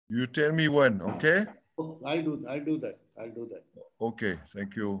You tell me when, okay? Oh, I'll do that. Okay,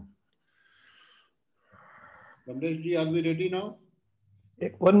 thank you. Rameshji, are we ready now?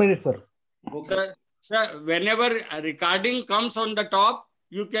 1 minute, sir. Okay. Sir, whenever a recording comes on the top,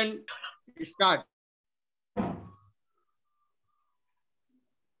 you can start.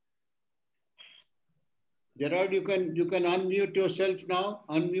 Gerard, you can unmute yourself now.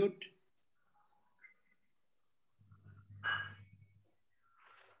 Unmute.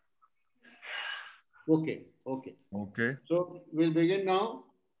 Okay. So we'll begin now.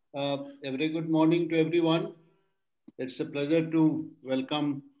 A very good morning to everyone. It's a pleasure to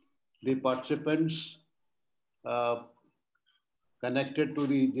welcome the participants connected to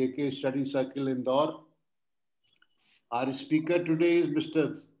the JK Study Circle Indore. Our speaker today is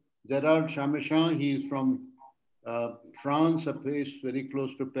Mr. Gerard Charmasson. He is from France, a place very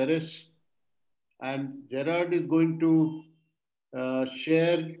close to Paris. And Gerard is going to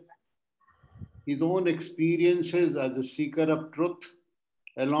share his own experiences as a seeker of truth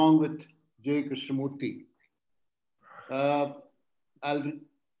along with J. Krishnamurti. I'll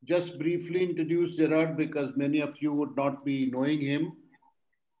just briefly introduce Gerard because many of you would not be knowing him.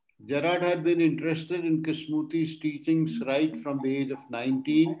 Gerard had been interested in Krishnamurti's teachings right from the age of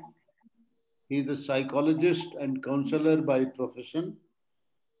 19. He is a psychologist and counselor by profession.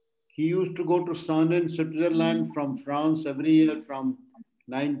 He used to go to Sarnen, Switzerland from France every year from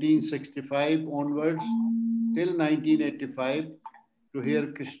 1965 onwards till 1985 to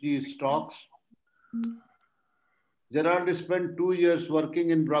hear Krishna's talks. Gerard spent 2 years working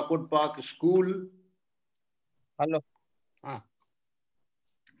in Brockwood Park School. Hello.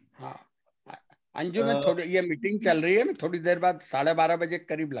 Anju में थोड़ी ये meeting चल रही है, मैं थोड़ी देर बाद 12:30 बजे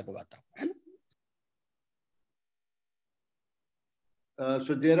करीब लगवाता हूँ, है ना?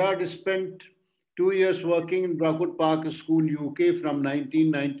 So Gerard spent 2 years working in Brockwood Park School, UK from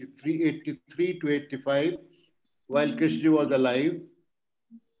 1983 to 85 while Krishna was alive.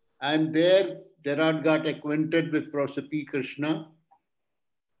 And there Gerard got acquainted with Professor P. Krishna,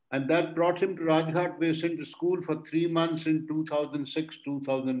 and that brought him to Rajghat Basic School for 3 months in 2006,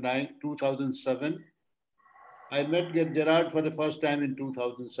 2009, 2007. I met Gerard for the first time in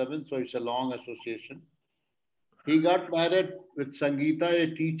 2007, so it's a long association. He got married with Sangeeta, a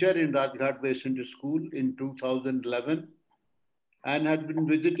teacher in Rajghat Basic School in 2011, and had been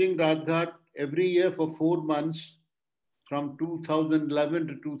visiting Rajghat every year for 4 months from 2011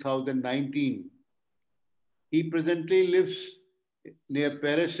 to 2019. He presently lives near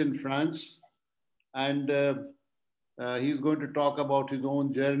Paris in France, and he's going to talk about his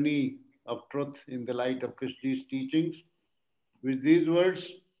own journey of truth in the light of Krishna's teachings. With these words,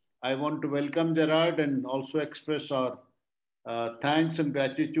 I want to welcome Gerard and also express our thanks and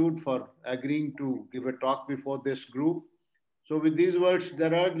gratitude for agreeing to give a talk before this group. So with these words,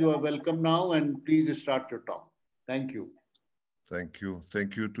 Gerard, you are welcome now, and please start your talk. Thank you. Thank you.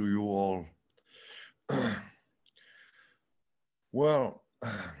 Thank you to you all. Well,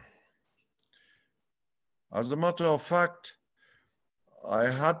 as a matter of fact, I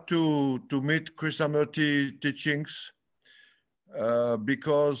had to meet Krishnamurti teachings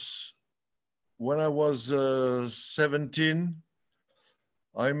because when I was 17,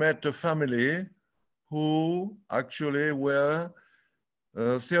 I met a family who actually were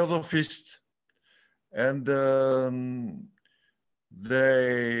theosophists, and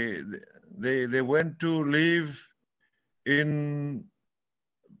they went to live in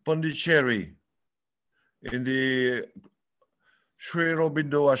Pondicherry, in the Sri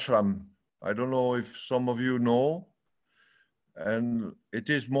Aurobindo Ashram. I don't know if some of you know, and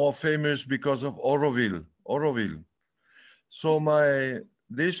it is more famous because of Auroville. So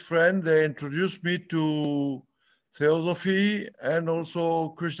this friend, they introduced me to Theosophy and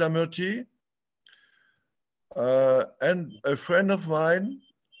also Krishnamurti. And a friend of mine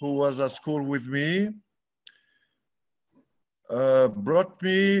who was at school with me brought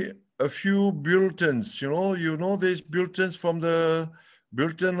me a few bulletins. You know these bulletins from the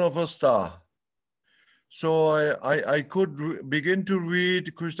Bulletin of a Star. So I could begin to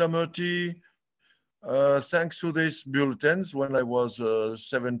read Krishnamurti thanks to these bulletins when I was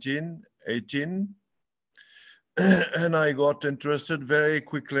 17, 18. And I got interested very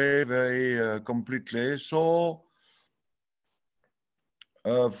quickly, very completely. So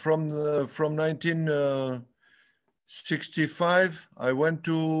from 1965, I went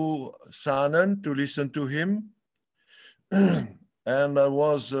to Sarnen to listen to him. And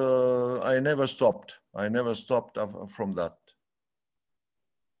I never stopped. I never stopped from that.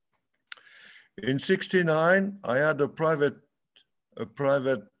 In '69, I had a private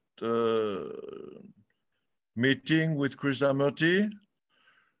meeting with Krishnamurti,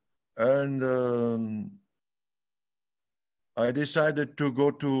 And I decided to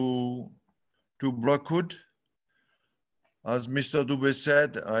go to Brockwood. As Mr. Dubé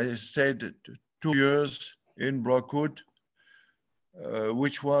said, I stayed 2 years in Brockwood,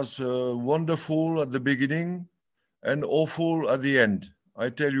 which was wonderful at the beginning and awful at the end. I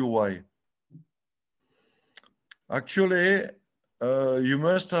tell you why. Actually, you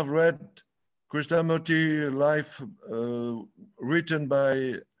must have read Krishnamurti life written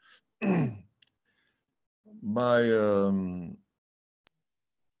by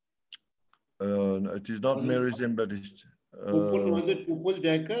it is not Mary Zembadist. Was it Pupul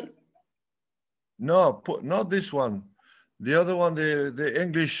Jaikar? No, not this one. The other one, the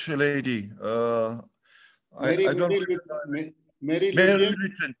English lady. I don't remember.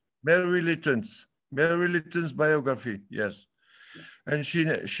 Mary Lytton's biography, yes. And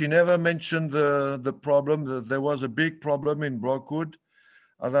she never mentioned the problem, that there was a big problem in Brockwood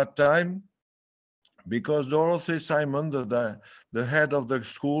at that time, because Dorothy Simon, the head of the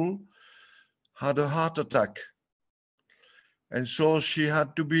school, had a heart attack. And so she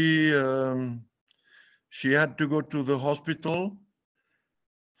had to be, she had to go to the hospital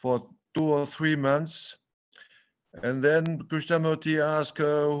for 2 or 3 months. And then Krishnamurti asked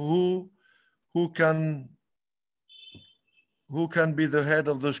her, who can be the head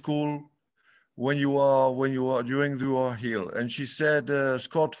of the school when you are during your heal? And she said,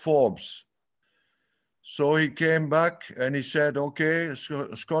 Scott Forbes. So he came back and he said, okay,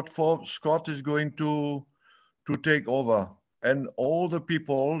 Scott is going to take over. And all the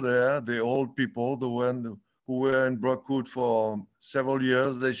people there, the old people, the one who were in Brockwood for several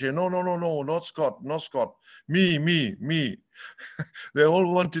years, they say, no, not Scott, me. They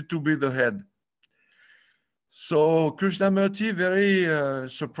all wanted to be the head. So Krishnamurti, very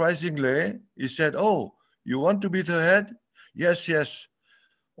surprisingly, he said, oh, you want to be the head? Yes.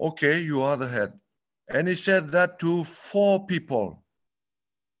 Okay, you are the head. And he said that to 4 people.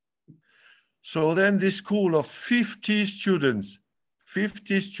 So then this school of 50 students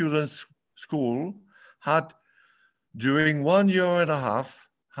school had, during 1.5 years,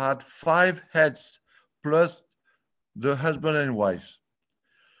 had 5 heads plus the husband and wife.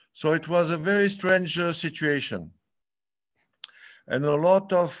 So it was a very strange situation, and a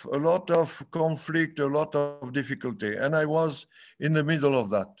lot of conflict, a lot of difficulty, and I was in the middle of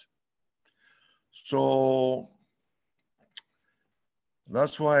that. So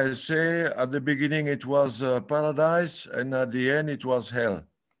that's why I say at the beginning it was paradise, and at the end it was hell.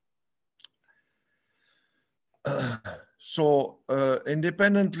 So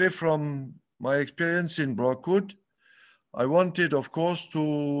independently from my experience in Brockwood, I wanted, of course,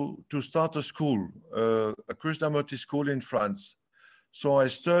 to start a school, a Krishnamurti school in France. So I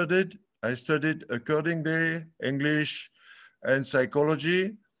studied accordingly English and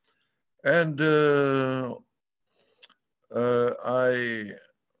psychology, and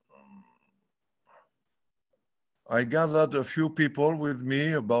I gathered a few people with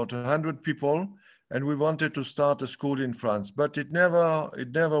me, about 100 people, and we wanted to start a school in France, but it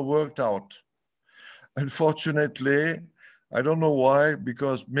never worked out. Unfortunately, I don't know why,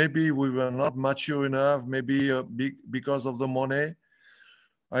 because maybe we were not mature enough, maybe because of the money.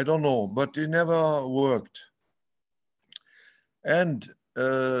 I don't know, but it never worked. And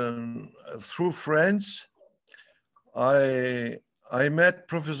through friends, I met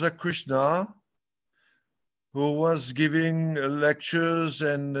Professor Krishna, who was giving lectures,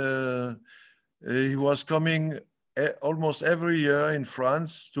 and he was coming almost every year in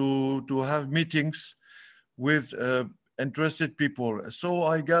France to have meetings with interested people. So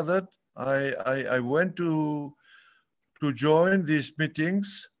I gathered, I went to join these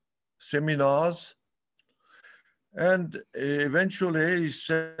meetings, seminars, and eventually he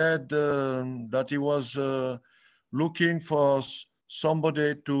said that he was looking for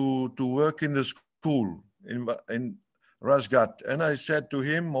somebody to work in the school in Rajghat. And I said to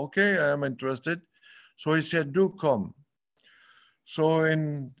him, okay, I am interested. So he said, do come. So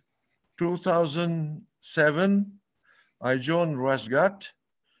in 2007, I joined Rajghat,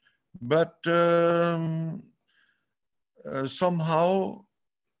 but somehow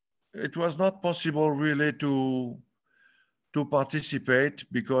it was not possible really to participate,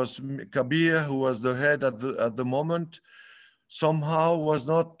 because Kabir, who was the head at the moment, somehow was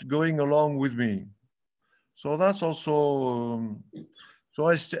not going along with me. So that's also, so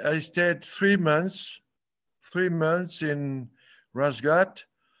I stayed 3 months in Rajghat.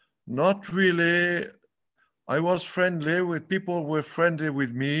 Not really, I was friendly with people, were friendly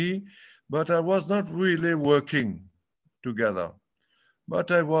with me, but I was not really working together.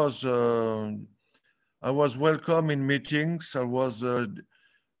 But I was welcome in meetings. I was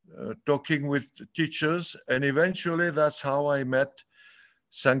talking with teachers, and eventually that's how I met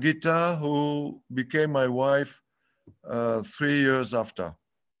Sangeeta, who became my wife 3 years after.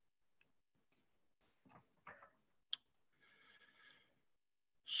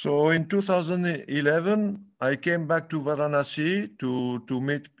 So in 2011, I came back to Varanasi to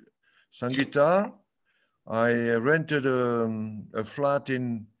meet Sangeeta. I rented a flat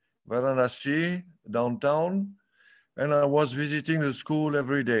in Varanasi, downtown, and I was visiting the school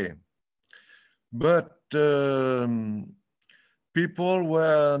every day. But people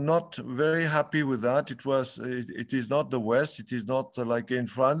were not very happy with that. It is not the West. It is not like in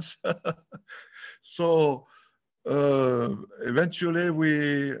France. So eventually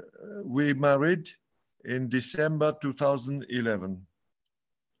we married in December 2011.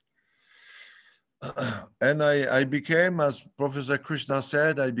 And I became, as Professor Krishna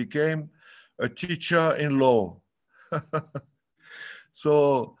said, I became a teacher in law.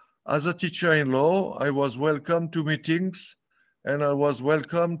 So as a teacher in law, I was welcome to meetings, and I was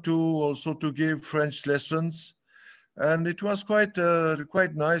welcome to also to give French lessons. And it was quite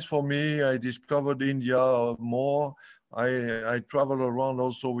nice for me. I discovered India more. I traveled around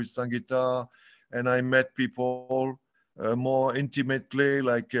also with Sangeeta, and I met people more intimately,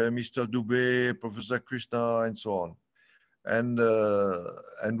 like Mr. Dubey, Professor Krishna, and so on. And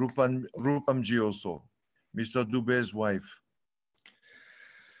Rupamji also, Mr. Dubey's wife.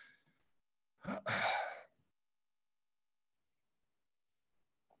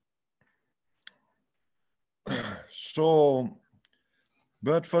 So,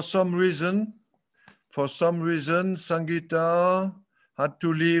 but for some reason, Sangeeta had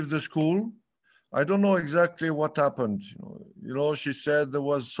to leave the school. I don't know exactly what happened. You know, she said there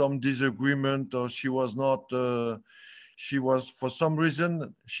was some disagreement, or she was not, for some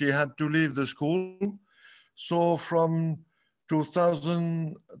reason, she had to leave the school. So from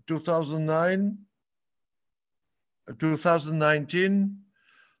 2019,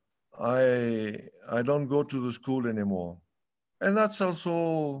 I don't go to the school anymore. And that's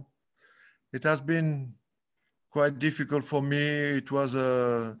also, it has been quite difficult for me. It was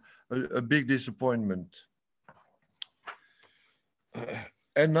a big disappointment.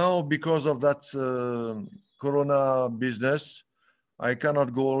 And now, because of that Corona business, I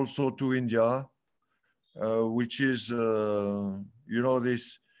cannot go also to India, which is, you know, there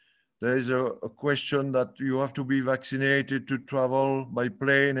is a question that you have to be vaccinated to travel by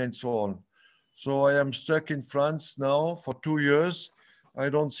plane and so on. So I am stuck in France now for 2 years. I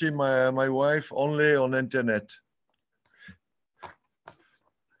don't see my wife, only on internet.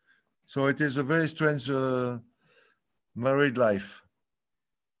 So it is a very strange married life.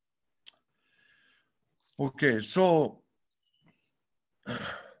 Okay, so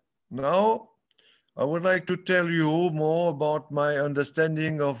now I would like to tell you more about my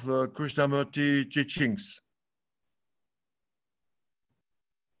understanding of Krishnamurti teachings.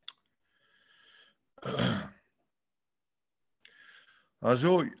 As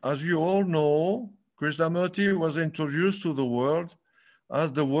you all know, Krishnamurti was introduced to the world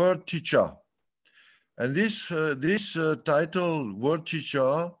as the word teacher. And this title, word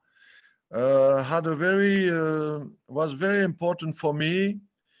teacher, was very important for me,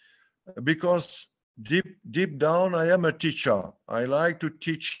 because deep down, I am a teacher. I like to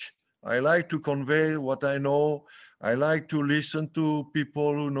teach. I like to convey what I know. I like to listen to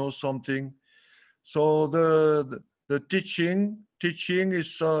people who know something. So the teaching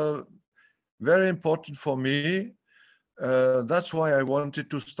is very important for me. That's why I wanted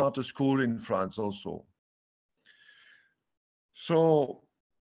to start a school in France also. So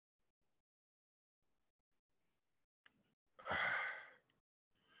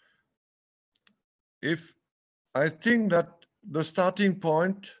if I think that the starting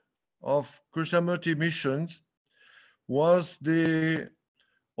point of Krishnamurti missions was the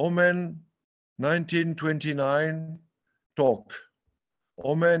Omen 1929 talk.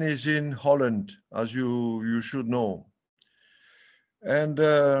 Omen is in Holland, as you should know. And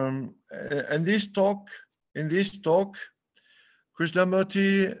in this talk,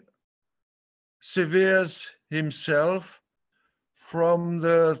 Krishnamurti severes himself from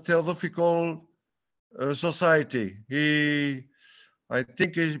the Theosophical Society. I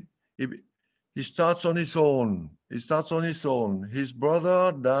think he starts on his own. His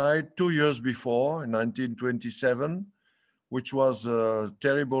brother died 2 years before, in 1927, which was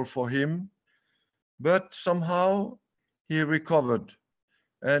terrible for him. But somehow he recovered,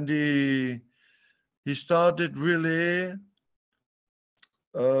 and he started really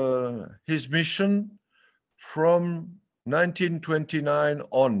his mission from 1929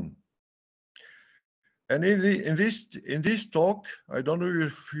 on. And in this talk, I don't know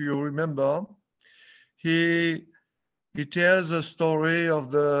if you remember, he tells a story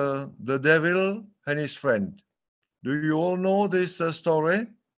of the devil and his friend. Do you all know this story?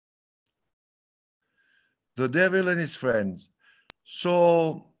 The devil and his friend.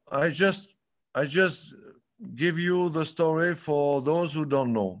 So I just give you the story for those who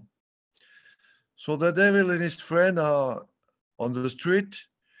don't know. So the devil and his friend are on the street,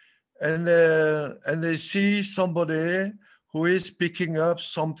 and they see somebody who is picking up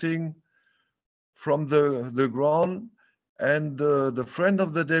something from the ground, and the friend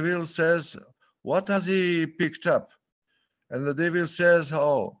of the devil says, "What has he picked up?" And the devil says,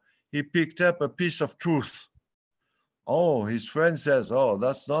 "Oh, he picked up a piece of truth." Oh, his friend says, "Oh,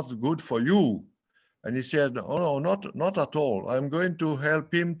 that's not good for you." And he said, "Oh, no, not at all. I'm going to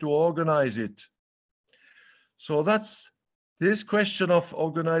help him to organize it." So this question of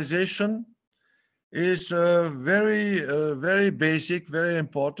organization is very basic, very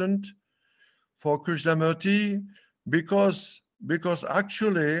important for Krishnamurti, because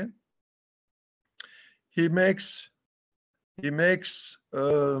actually he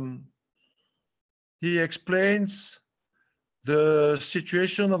explains the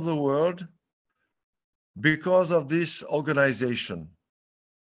situation of the world because of this organization.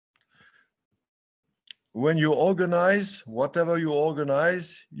 When you organize, whatever you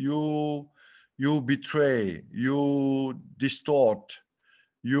organize, you betray, you distort,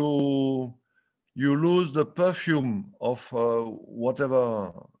 you lose the perfume of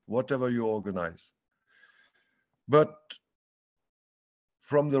whatever you organize. But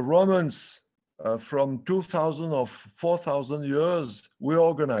from the Romans, from 2000 or 4000 years, we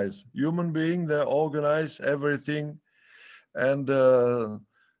organize. Human beings, they organize everything, and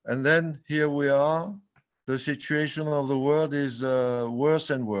then here we are. The situation of the world is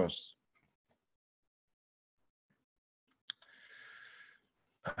worse and worse.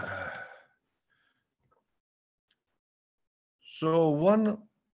 So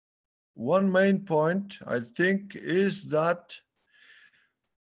one main point, I think, is that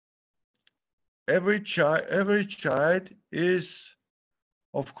every child is,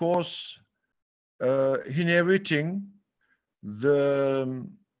 of course, inheriting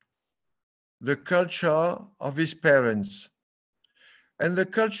the culture of his parents. And the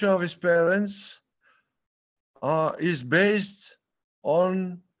culture of his parents is based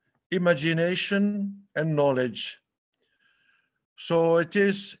on imagination and knowledge. So it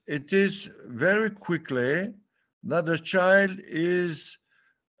is very quickly that the child is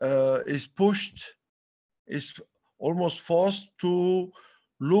pushed, is almost forced to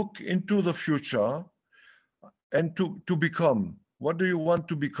look into the future and to become. What do you want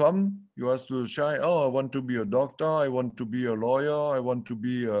to become? You ask the child, "Oh, I want to be a doctor, I want to be a lawyer, I want to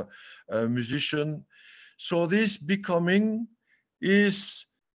be a musician." So this becoming is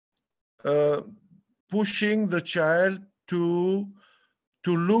pushing the child to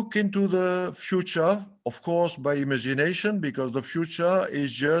look into the future, of course, by imagination, because the future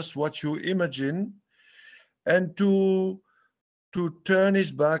is just what you imagine, and to turn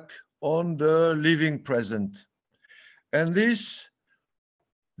his back on the living present. And this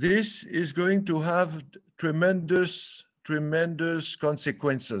is going to have tremendous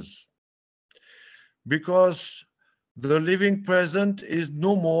consequences, because the living present is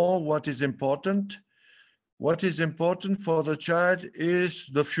no more what is important. What is important for the child is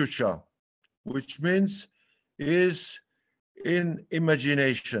the future, which means is in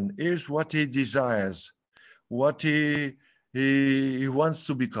imagination, is what he desires, what he wants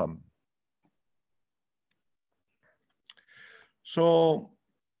to become. So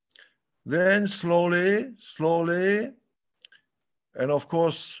then slowly, and of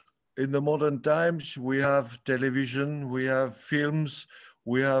course, in the modern times, we have television, we have films,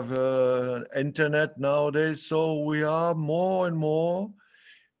 we have internet nowadays. So we are more and more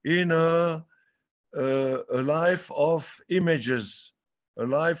in a life of images, a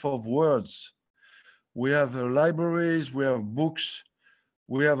life of words. We have libraries, we have books,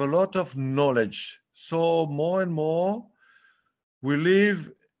 we have a lot of knowledge. So more and more, we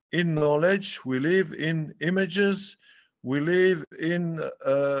live in knowledge, we live in images, we live in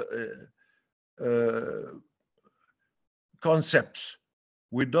concepts.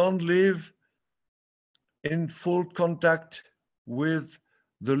 We don't live in full contact with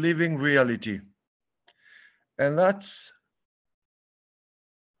the living reality. And that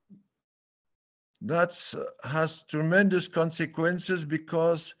has tremendous consequences,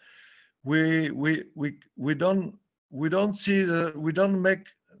 because we don't make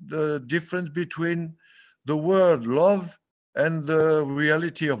the difference between the word love and the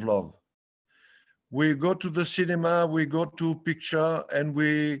reality of love. we go to the cinema, we go to picture, and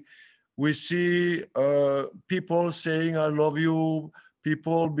we see people saying I love you,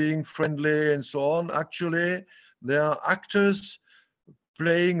 people being friendly and so on. Actually, they are actors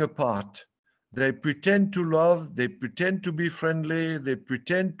playing a part. They pretend to love, they pretend to be friendly, they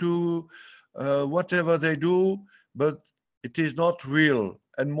pretend to whatever they do, but it is not real.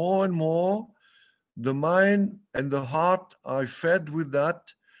 And more, the mind and the heart are fed with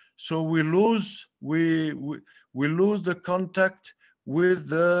that. So we lose the contact with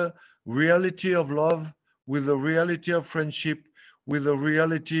the reality of love, with the reality of friendship, with the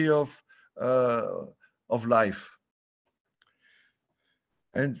reality of life.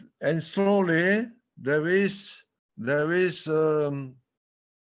 And slowly there is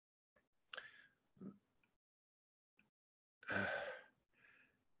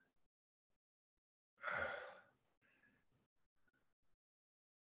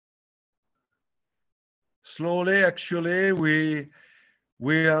slowly, actually, we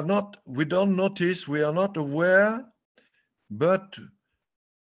don't notice, we are not aware, but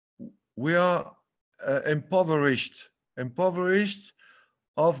we are impoverished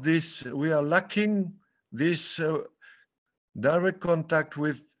of this. We are lacking this direct contact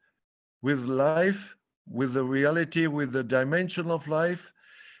with life, with the reality, with the dimension of life,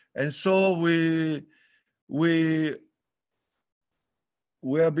 and so we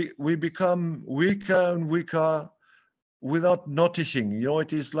become weaker and weaker without noticing. You know,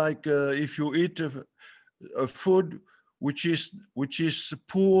 it is like if you eat a food which is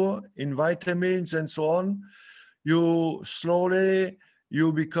poor in vitamins and so on, you slowly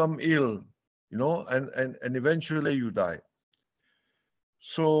become ill, you know, and eventually you die.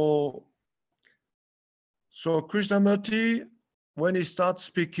 So Krishnamurti, when he starts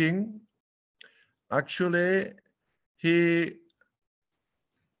speaking, actually he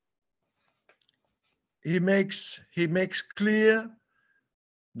makes clear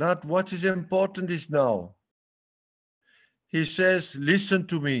that what is important is now. He says, listen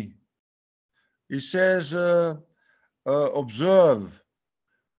to me. He says, observe.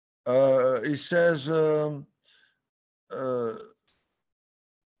 He says,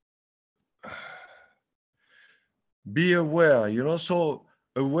 be aware, you know. So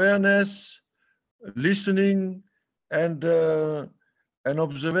awareness, listening, and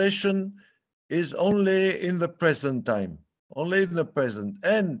observation is only in the present time, only in the present.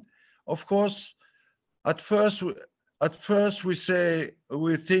 And of course, at first we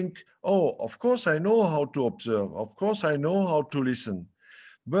think, oh, of course I know how to observe, of course I know how to listen,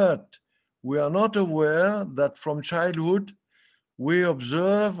 but we are not aware that from childhood we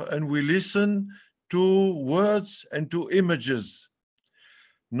observe and we listen to words and to images,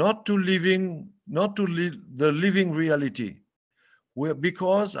 not to the living reality.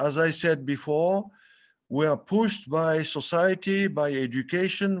 Because, as I said before, we are pushed by society, by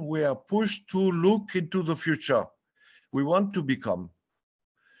education, we are pushed to look into the future. We want to become.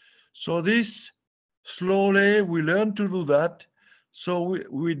 So this, slowly we learn to do that. So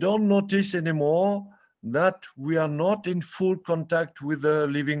we don't notice anymore that we are not in full contact with the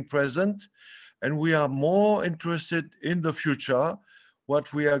living present, and we are more interested in the future,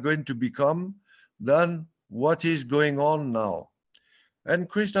 what we are going to become, than what is going on now. And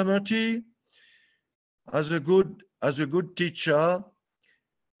Krishnamurti, as a good teacher,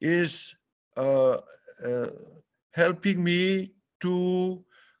 is helping me to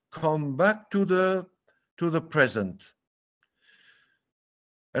come back to the present.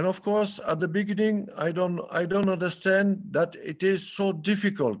 And of course, at the beginning, I don't understand that it is so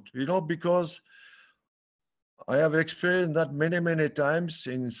difficult, you know, because I have experienced that many times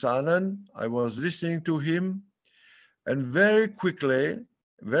in Sanan. I was listening to him, and very quickly,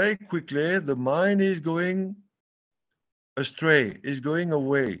 the mind is going astray, is going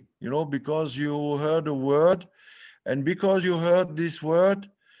away, you know, because you heard a word, and because you heard this word,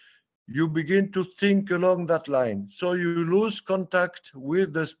 you begin to think along that line. So you lose contact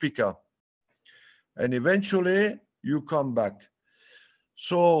with the speaker, and eventually you come back.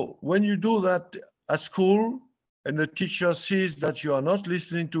 So when you do that at school, and the teacher sees that you are not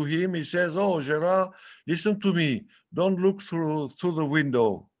listening to him, he says, oh, Gerard, listen to me. Don't look through the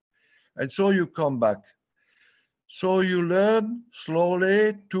window. And so you come back. So you learn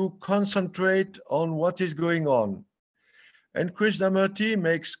slowly to concentrate on what is going on. And Krishnamurti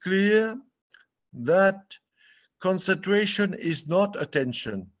makes clear that concentration is not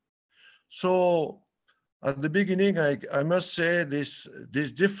attention. So at the beginning, I must say this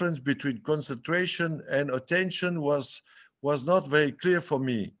difference between concentration and attention was not very clear for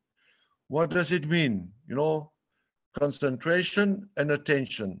me. What does it mean? You know, concentration and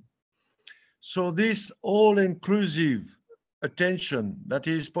attention. So this all-inclusive attention that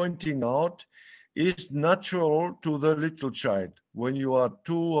he is pointing out is natural to the little child. When you are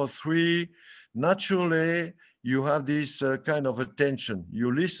 2 or 3, naturally you have this kind of attention.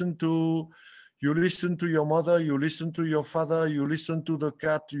 You listen to your mother, you listen to your father, you listen to the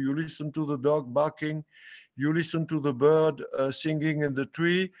cat, you listen to the dog barking, you listen to the bird singing in the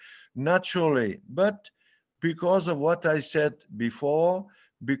tree, naturally. But because of what I said before,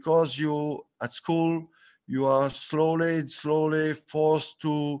 because you at school, you are slowly forced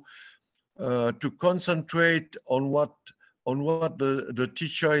to concentrate on what the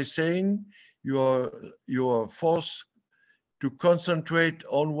teacher is saying. You are forced to concentrate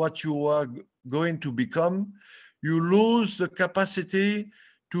on what you are going to become. You lose the capacity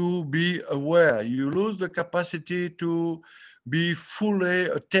to be aware. You lose the capacity to be fully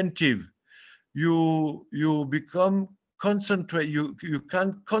attentive. You become concentrate. You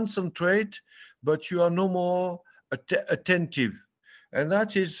can concentrate, but you are no more attentive, and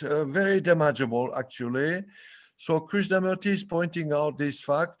that is very damageable actually. So Krishnamurti is pointing out this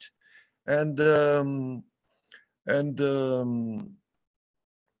fact, and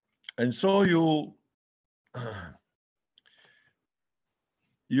so you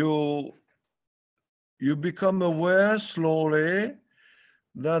become aware slowly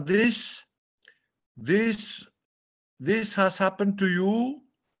that this has happened to you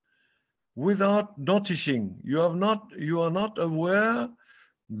without noticing. You are not aware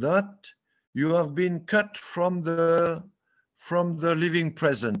that you have been cut from the living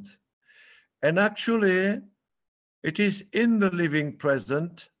present. And actually, it is in the living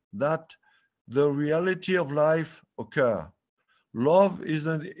present that the reality of life occurs. Love is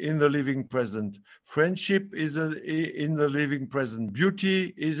in the living present. Friendship is in the living present.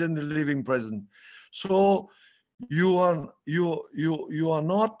 Beauty is in the living present. So you are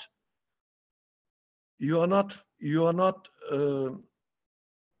not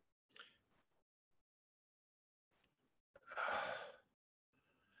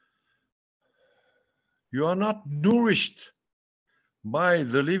you are not nourished by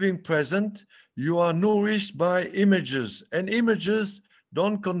the living present. You are nourished by images, and images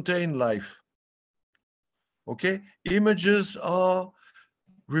don't contain life. Okay? Images are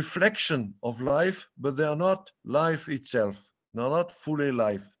reflection of life, but they are not life itself. They are not fully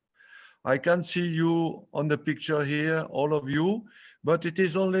life. I can see you on the picture here, all of you, but it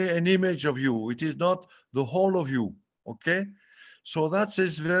is only an image of you. It is not the whole of you. Okay? So that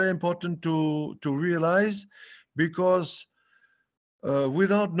is very important to realize, because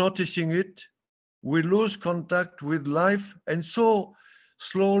without noticing it, we lose contact with life, and so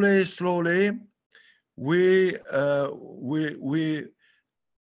slowly we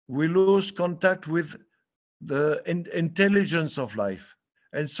lose contact with the intelligence of life,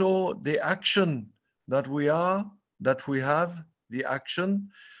 and so the action that we have, the action,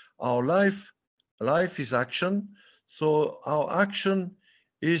 our life is action. So our action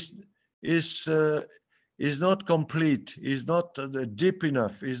is not complete, is not deep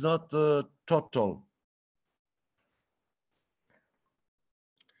enough, is not total.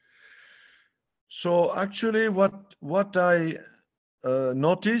 So actually what I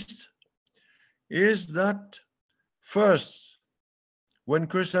noticed is that first, when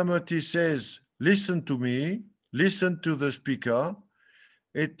Krishnamurti says, listen to me, listen to the speaker,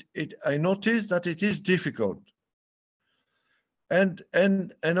 I noticed that it is difficult. And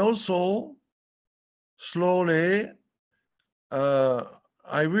also slowly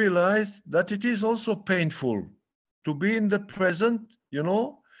I realized that it is also painful to be in the present,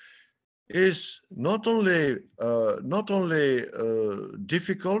 is not only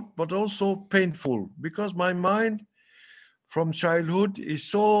difficult, but also painful, because my mind from childhood is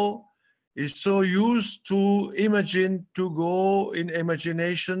so used to imagine, to go in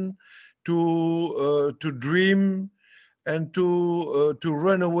imagination, to dream, and to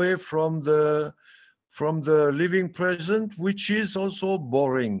run away from the living present, which is also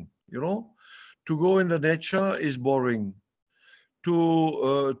boring. To go in the nature is boring.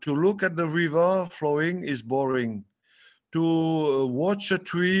 To look at the river flowing is boring. To watch a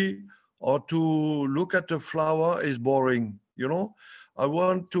tree or to look at a flower is boring. I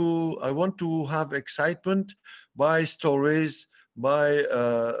want to have excitement by stories, by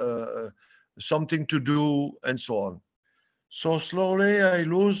something to do, and so on. So slowly I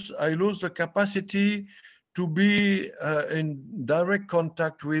lose the capacity to be in direct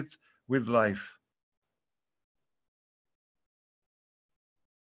contact with life.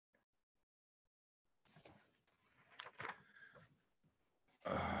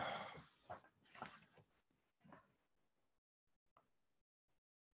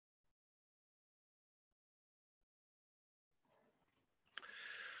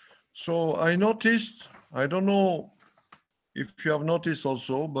 So I noticed, I don't know if you have noticed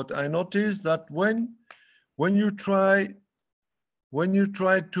also, but I noticed that when you try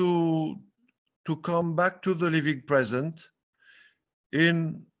to come back to the living present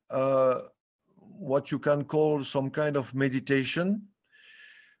in what you can call some kind of meditation,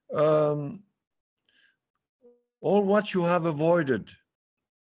 all what you have avoided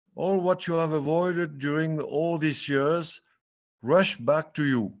during all these years rush back to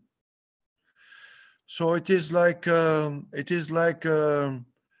you. So it is like what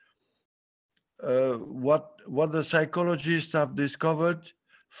the psychologists have discovered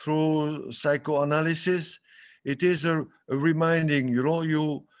through psychoanalysis. It is a reminding, you know,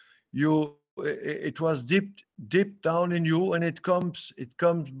 it was deep down in you, and it comes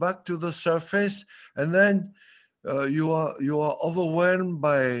back to the surface, and then you are overwhelmed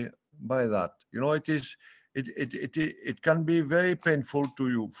by that. You know, it can be very painful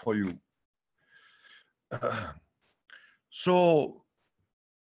for you. So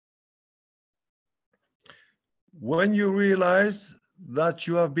when you realize that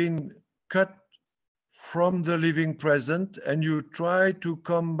you have been cut from the living present and you try to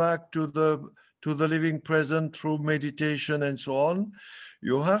come back to the living present through meditation and so on,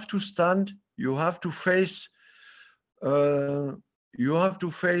 you have to stand, you have to face a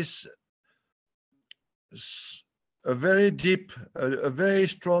very deep, a very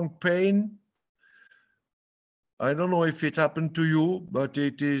strong pain. I don't know if it happened to you, but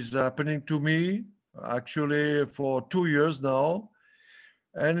it is happening to me actually for 2 years now.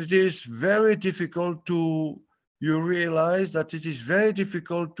 And it is very difficult you realize that it is very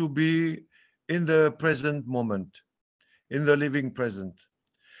difficult to be in the present moment, in the living present.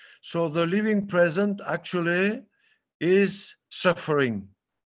 So the living present actually is suffering.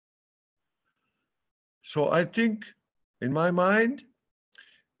 So I think, in my mind,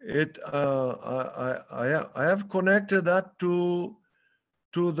 I have connected that to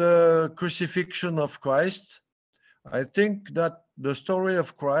the crucifixion of Christ. I think that the story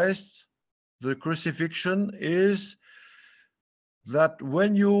of Christ, the crucifixion, is that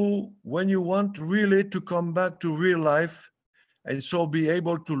when you want really to come back to real life, and so be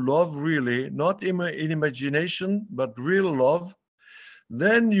able to love really, not in imagination, but real love,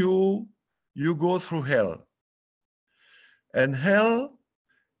 then you go through hell. And hell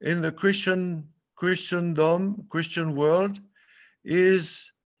in the Christian world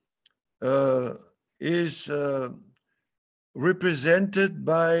is represented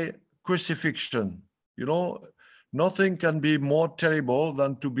by crucifixion. You know, nothing can be more terrible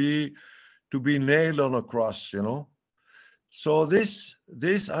than to be nailed on a cross, you know. So this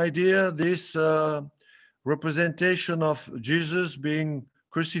idea, this representation of Jesus being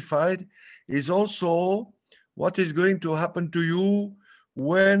crucified is also what is going to happen to you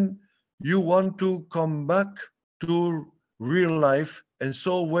when you want to come back to real life. And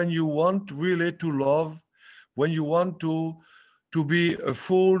so when you want really to love, when you want to be a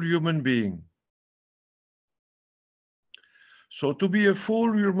full human being. So to be a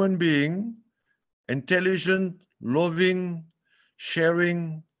full human being, intelligent, loving,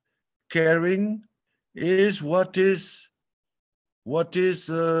 sharing, caring, is what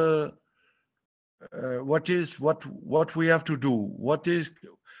we have to do. What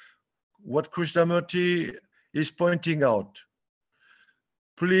Krishnamurti is pointing out.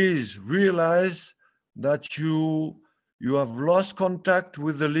 Please realize that you have lost contact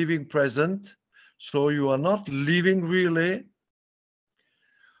with the living present, so you are not living really.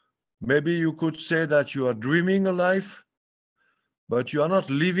 Maybe you could say that you are dreaming a life, but you are not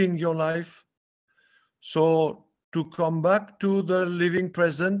living your life. So to come back to the living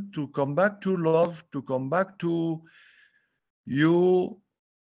present, to come back to love, to come back to you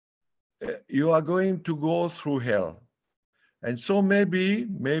are going to go through hell. And so maybe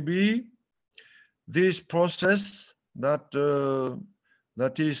this process that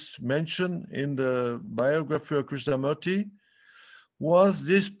is mentioned in the biography of Krishnamurti was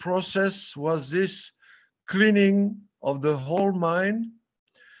this cleaning of the whole mind,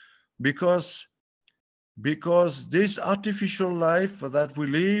 because this artificial life that we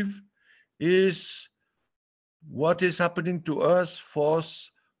live is what is happening to us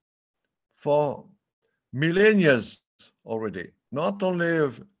for millennia already. Not only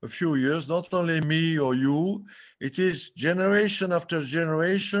a few years, not only me or you, it is generation after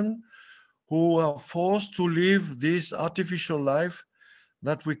generation who are forced to live this artificial life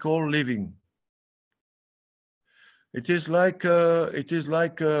that we call living. It is like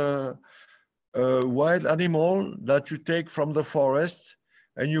a wild animal that you take from the forest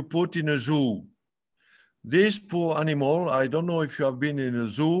and you put in a zoo. This poor animal, I don't know if you have been in a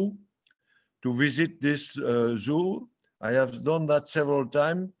zoo, to visit this zoo. I have done that several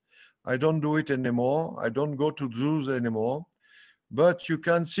times. I don't do it anymore. I don't go to zoos anymore. But you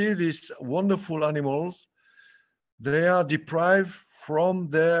can see these wonderful animals. They are deprived from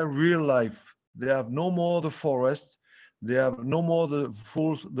their real life. They have no more the forest. They have no more the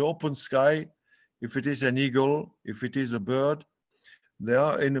open sky. If it is an eagle, if it is a bird, they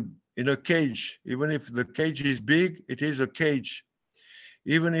are in a cage. Even if the cage is big, it is a cage.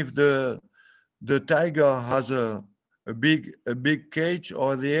 Even if the tiger has a big cage,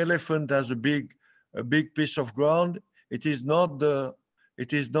 or the elephant has a big piece of ground, it is not the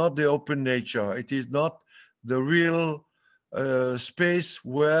open nature. It is not the real space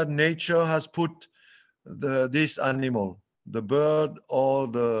where nature has put this animal, the bird or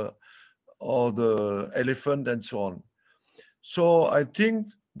the elephant and so on. So I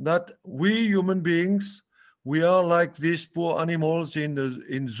think that we human beings, we are like these poor animals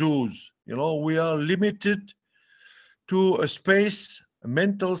in zoos. You know, we are limited to a space, a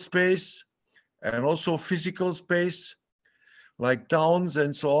mental space, and also physical space, like towns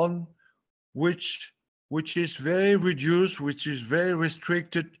and so on, which is very reduced, which is very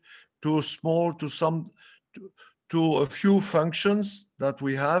restricted to a few functions that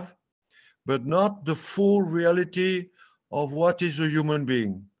we have, but not the full reality of what is a human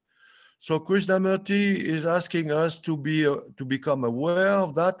being. So Krishnamurti is asking us to become aware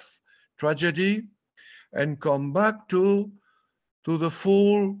of that tragedy and come back to the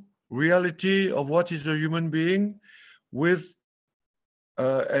full reality of what is a human being,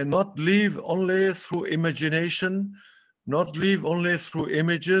 and not live only through imagination, not live only through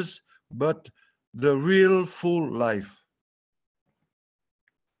images, but the real full life.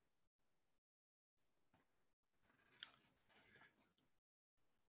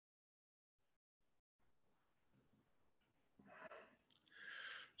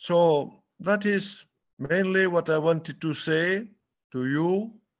 So that is mainly what I wanted to say to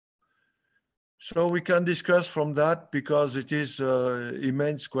you. So we can discuss from that, because it is an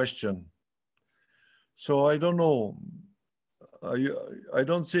immense question. So I don't know. I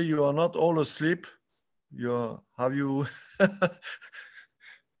don't say you are not all asleep. Have you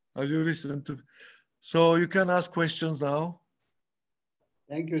listened to? So you can ask questions now.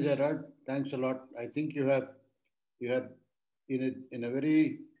 Thank you, Gerard. Thanks a lot. I think you have in a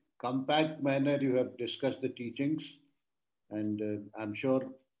very compact manner, you have discussed the teachings, and I'm sure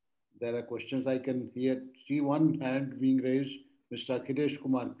there are questions. I can see one hand being raised. Mr. Akhilesh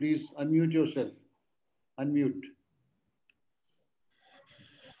Kumar, please unmute yourself. Unmute.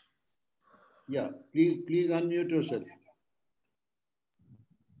 Yeah, please unmute yourself.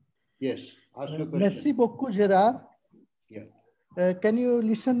 Yes, ask your question. Merci beaucoup, Gerard. Yeah. Can you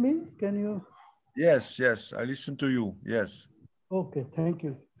listen me? Can you? Yes, I listen to you. Yes. Okay, thank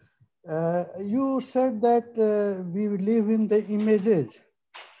you. You said that we live in the images,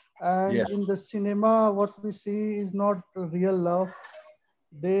 and yes. in the cinema, what we see is not real love.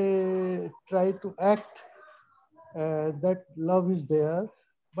 They try to act that love is there,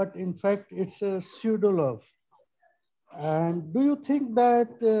 but in fact, it's a pseudo love. And do you think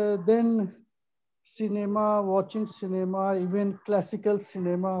that then watching cinema, even classical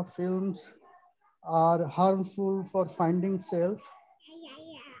cinema films, are harmful for finding self?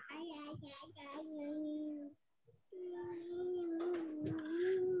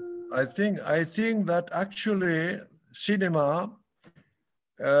 I think that actually cinema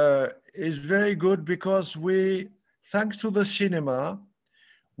is very good, because thanks to the cinema,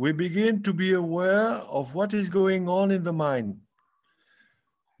 we begin to be aware of what is going on in the mind.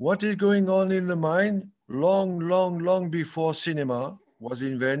 What is going on in the mind long before cinema was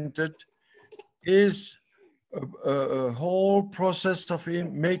invented is a whole process of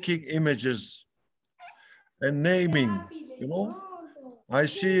making images and naming, you know. I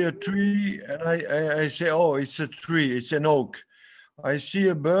see a tree and I say, oh, it's a tree, it's an oak. I see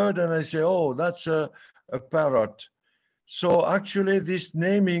a bird and I say, oh, that's a parrot. So actually this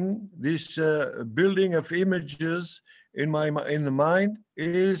naming, this building of images in the mind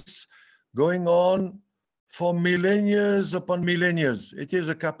is going on for millennia upon millennia. It is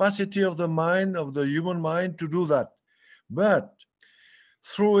a capacity of the mind, of the human mind, to do that. But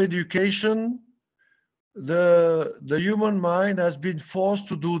through education, the human mind has been forced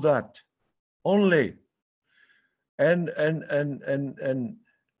to do that only, and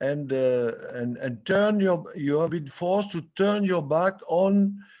you have been forced to turn your back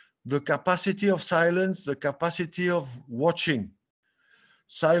on the capacity of silence, the capacity of watching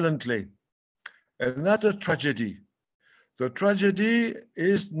silently. And that's a tragedy. The tragedy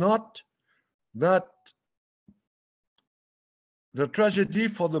is not that the tragedy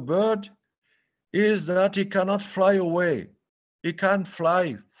for the bird is that he cannot fly away. He can't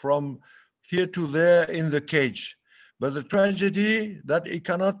fly from here to there in the cage. But the tragedy that he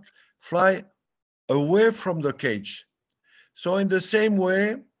cannot fly away from the cage. So in the same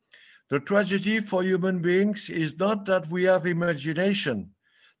way, the tragedy for human beings is not that we have imagination.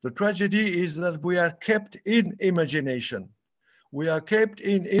 The tragedy is that we are kept in imagination. We are kept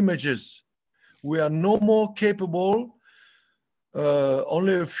in images. We are no more capable,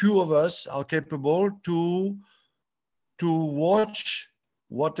 only a few of us are capable to watch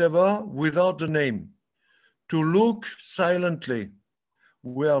whatever without the name, to look silently.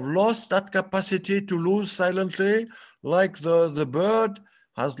 We have lost that capacity to look silently, like the bird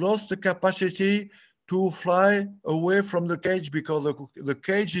has lost the capacity to fly away from the cage, because the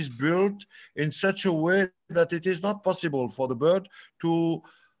cage is built in such a way that it is not possible for the bird to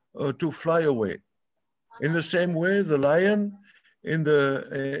fly away. In the same way, the lion in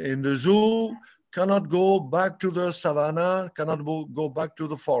the zoo cannot go back to the savannah, cannot go back to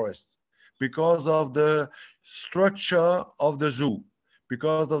the forest because of the structure of the zoo,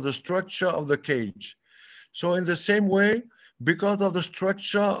 because of the structure of the cage. So in the same way, because of the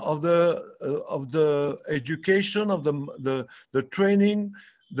structure of the education, of the training,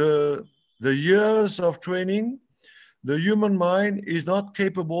 the years of training, the human mind is not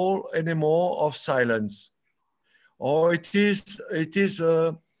capable anymore of silence, or it is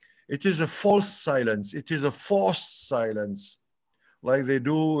a false silence. It is a forced silence, like they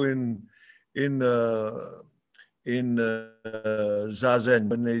do in Zazen.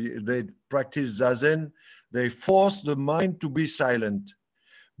 When they practice Zazen, they force the mind to be silent.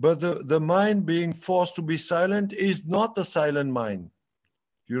 But the mind being forced to be silent is not a silent mind.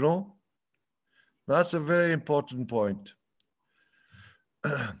 You know? That's a very important point.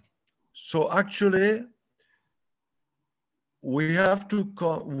 So actually, we have to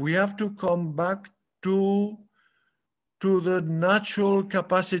come back to the natural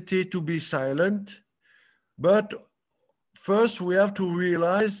capacity to be silent. But first, we have to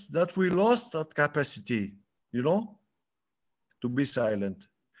realize that we lost that capacity, you know, to be silent.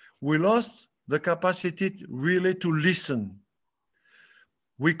 We lost the capacity really to listen.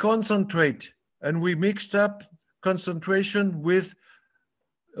 We concentrate, and we mixed up concentration with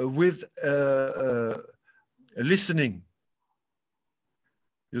listening.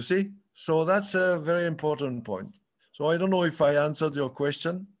 You see? So that's a very important point. So I don't know if I answered your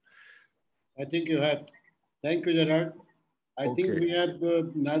question. I think you have. Thank you, Gerard. I think we have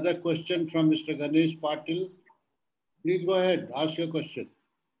another question from Mr. Ganesh Patil. Please go ahead, ask your question.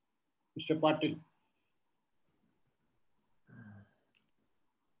 Mr. Patil.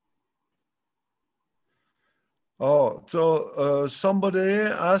 Oh, so somebody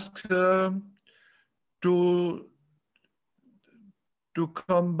asked to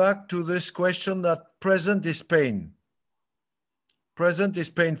come back to this question that present is pain. Present is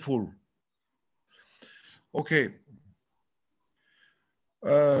painful. Okay.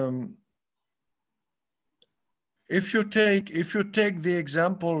 If you take the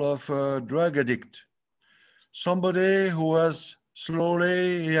example of a drug addict, somebody who has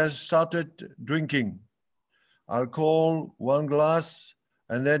started drinking alcohol, 1 glass,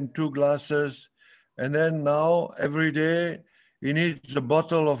 and then 2 glasses, and then now every day he needs a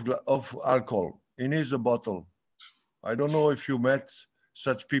bottle of alcohol. He needs a bottle. I don't know if you met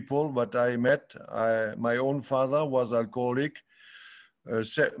such people, but I met. My own father was alcoholic.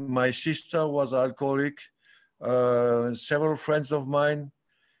 My sister was alcoholic. Several friends of mine,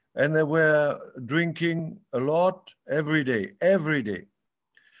 and they were drinking a lot every day.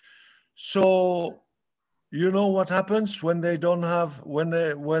 So, you know what happens when they don't have, when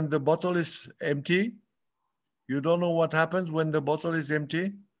the bottle is empty? You don't know what happens when the bottle is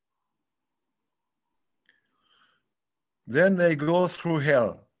empty? Then they go through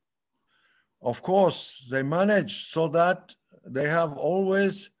hell. Of course, they manage so that they have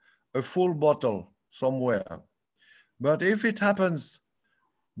always a full bottle somewhere. But if it happens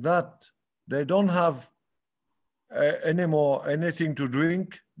that they don't have anymore anything to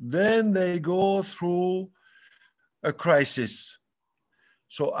drink, then they go through a crisis.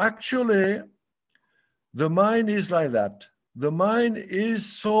 So actually, the mind is like that. The mind is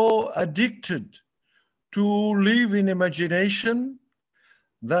so addicted to live in imagination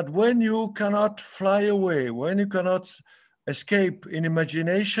that when you cannot fly away, when you cannot escape in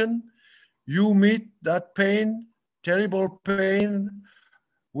imagination, you meet that pain, terrible pain,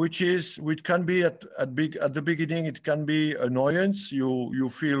 which can be at the beginning, it can be annoyance. You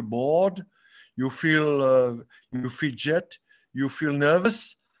feel bored, you fidget, you feel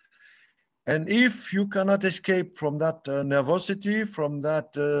nervous, And if you cannot escape from that nervosity, from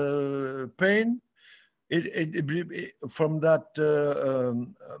that pain, from that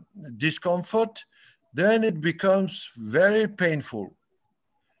discomfort, then it becomes very painful.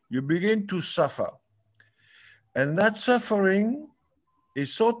 You begin to suffer. And that suffering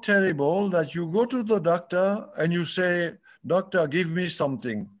is so terrible that you go to the doctor and you say, "Doctor, give me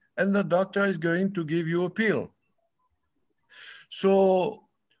something." And the doctor is going to give you a pill. So,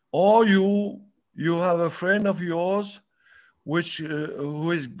 or you have a friend of yours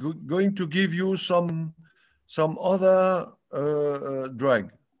who is going to give you some other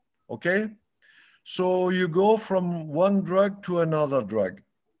drug, okay? So you go from one drug to another drug.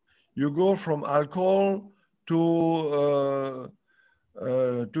 You go from alcohol to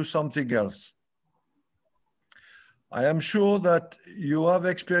something else. I am sure that you have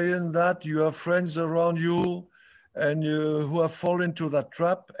experienced that. You have friends around you and who have fallen into that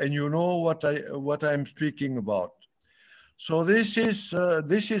trap, and you know what I'm speaking about. So this is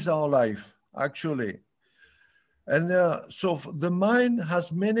our life, actually. And so the mind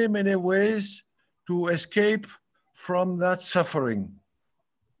has many, many ways to escape from that suffering.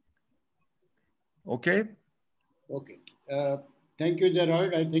 Okay? Okay. Thank you,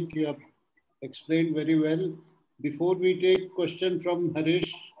 Gerard. I think you have explained very well. Before we take question from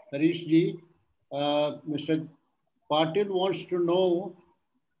Harish ji, Mr. Patil wants to know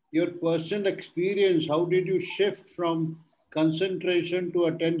your personal experience. How did you shift from concentration to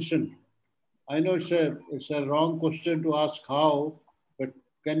attention? I know it's a wrong question to ask how, but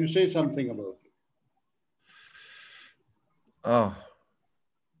can you say something about it? Oh.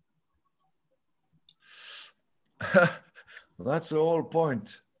 That's the whole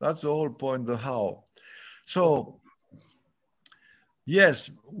point. That's the whole point, the how. So,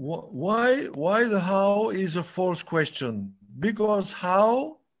 yes, why the how is a false question? Because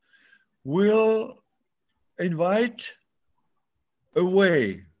how will invite a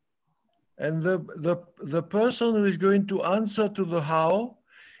way. And the person who is going to answer to the how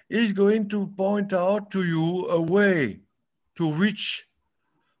is going to point out to you a way to reach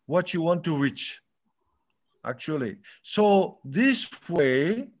what you want to reach, actually. So this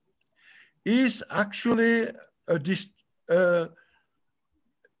way is actually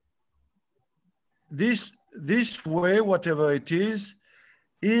this way, whatever it is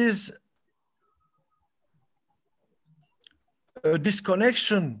a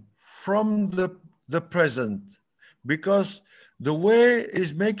disconnection from the present, because the way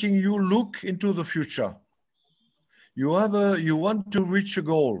is making you look into the future. You want to reach a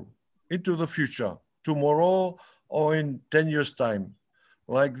goal into the future, tomorrow or in 10 years' time.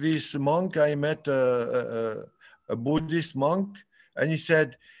 Like this monk, I met a Buddhist monk, and he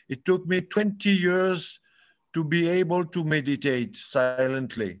said, it took me 20 years to be able to meditate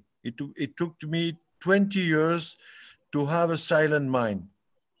silently. It took me 20 years to have a silent mind.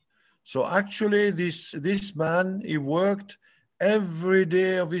 So actually this man, he worked every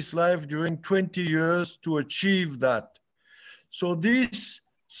day of his life during 20 years to achieve that. So this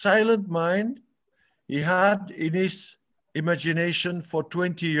silent mind he had in his imagination for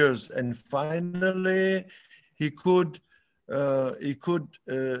 20 years, and finally he could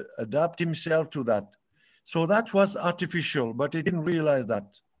adapt himself to that. So that was artificial, but he didn't realize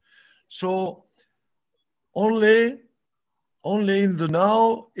that. So only in the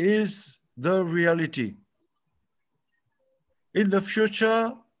now is the reality. In the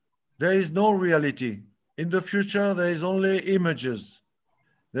future, there is no reality. In the future, there is only images.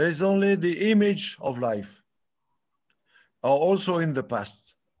 There is only the image of life. Or also in the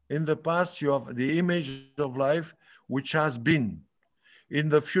past. In the past, you have the image of life which has been. In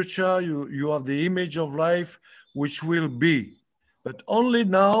the future, you have the image of life which will be. But only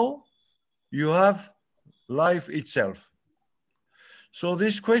now you have life itself. So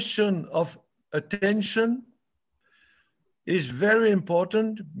this question of attention is very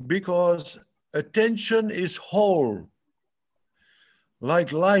important, because attention is whole.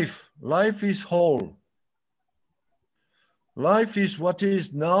 Like life is whole. Life is what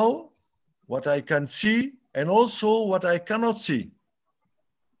is now, what I can see, and also what I cannot see.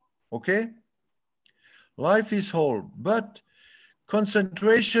 Okay? Life is whole, but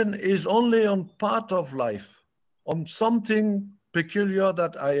concentration is only on part of life, on something peculiar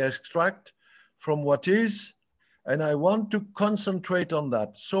that I extract from what is, and I want to concentrate on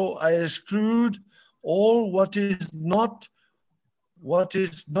that. So I exclude all what is not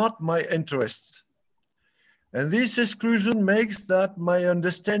my interest. And this exclusion makes that my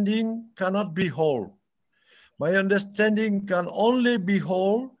understanding cannot be whole. My understanding can only be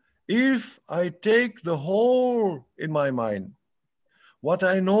whole if I take the whole in my mind. What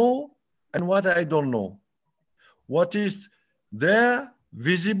I know and what I don't know. What is there,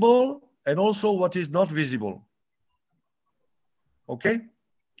 visible, and also what is not visible. Okay?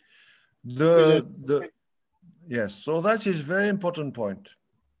 Yes, so that is very important point.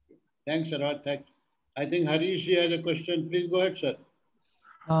 Thanks, Gerard. Thanks. I think Harish has a question. Please go ahead, sir.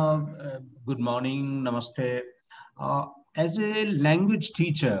 Good morning, namaste. As a language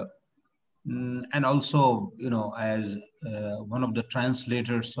teacher, and also, as one of the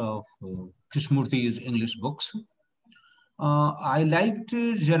translators of Krishnamurti's English books, I liked,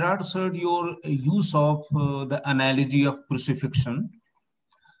 Gerard, sir, your use of the analogy of crucifixion.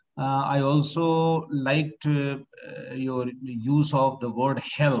 I also liked your use of the word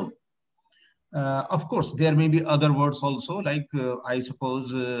hell. Of course, there may be other words also, like I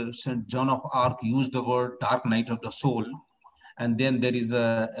suppose St. John of Arc used the word dark night of the soul, and then there is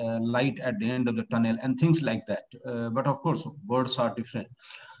a light at the end of the tunnel and things like that. But of course, words are different.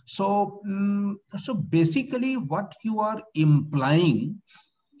 So, so basically what you are implying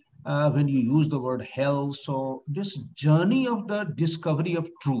when you use the word hell, so this journey of the discovery of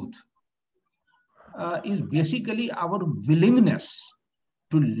truth is basically our willingness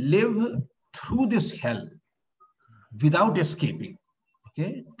to live through this hell without escaping,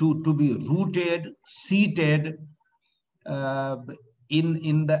 okay? To be rooted, seated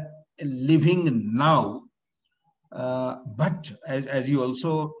in the living now. But as you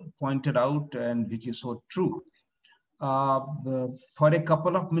also pointed out, and which is so true, for a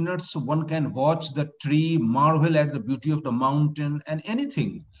couple of minutes, one can watch the tree, marvel at the beauty of the mountain and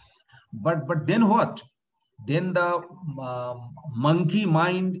anything. But then what? Then the monkey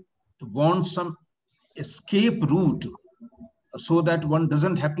mind wants some escape route so that one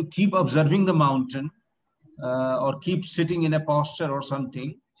doesn't have to keep observing the mountain or keep sitting in a posture or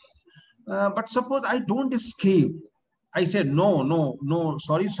something. But suppose I don't escape. I said, no,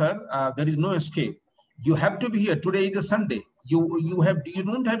 sorry, sir, there is no escape. You have to be here. Today is a Sunday. You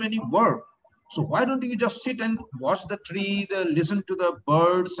don't have any work. So why don't you just sit and watch the tree, listen to the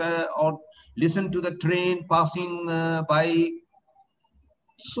birds, or listen to the train passing by?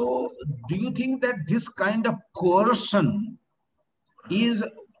 So do you think that this kind of coercion is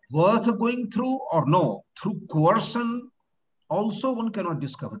worth going through, or no? Through coercion, also one cannot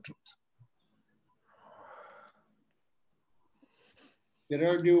discover truth.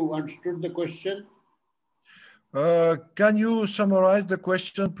 Gerard, you understood the question? Can you summarize the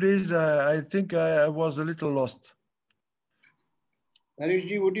question, please? I think I was a little lost.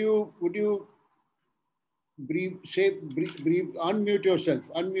 Harishji, would you brief, unmute yourself,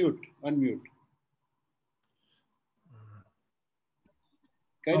 unmute.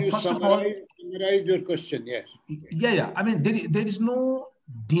 Can you summarize your question? Yes. Yeah. I mean, there is no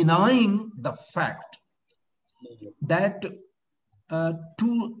denying the fact that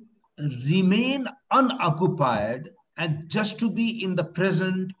to remain unoccupied and just to be in the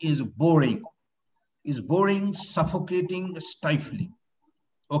present is boring, suffocating, stifling.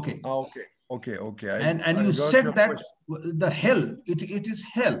 Okay. Okay. And you said that the hell, it is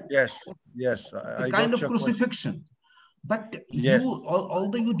hell. Yes. A kind of crucifixion. But yes.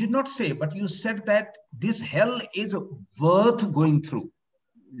 Although you did not say, but you said that this hell is worth going through.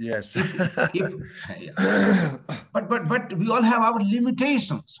 Yes. But we all have our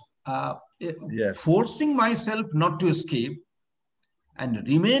limitations. Yes. Forcing myself not to escape and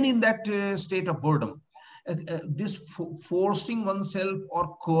remain in that state of boredom. This forcing oneself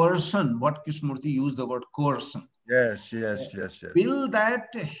or coercion, what Krishnamurti used the word coercion. Yes. Will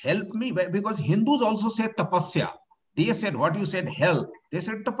that help me? Because Hindus also say tapasya. They said what you said, hell. They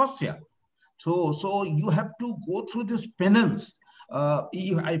said tapasya. So you have to go through this penance.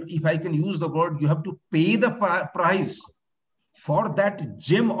 If I can use the word, you have to pay the price for that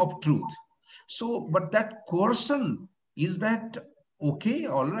gem of truth. So, but that coercion, is that okay?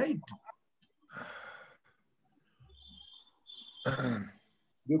 All right.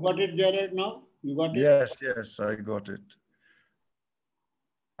 You got it, Gerard, now? You got it? Yes, I got it.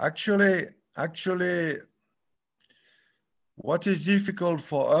 Actually, what is difficult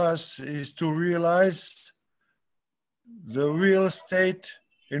for us is to realize the real state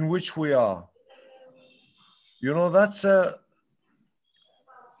in which we are. You know, that's a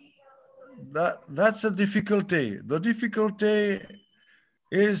difficulty. The difficulty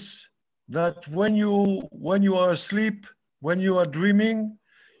is that when you are asleep, when you are dreaming,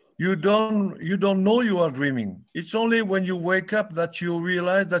 you don't know you are dreaming. It's only when you wake up that you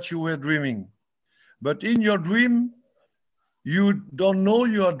realize that you were dreaming. But in your dream, you don't know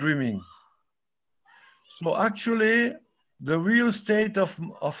you are dreaming. So actually, the real state of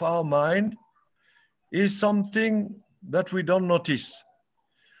our mind is something that we don't notice.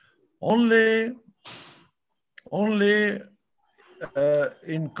 Only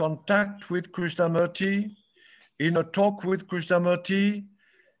in contact with Krishnamurti, in a talk with Krishnamurti,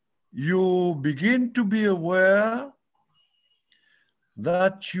 you begin to be aware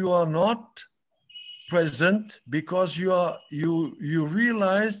that you are not present because you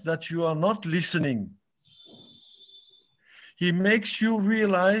realize that you are not listening. He makes you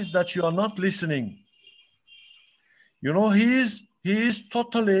realize that you are not listening. You know, he is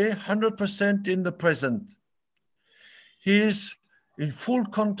totally 100% in the present. He is in full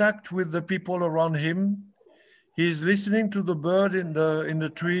contact with the people around him. He is listening to the bird in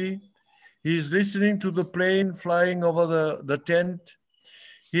the tree. He is listening to the plane flying over the tent.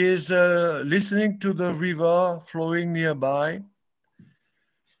 He is listening to the river flowing nearby.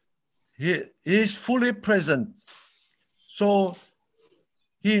 He is fully present. So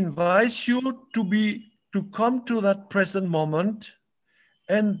he invites you to come to that present moment,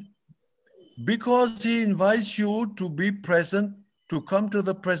 and because he invites you to be present, to come to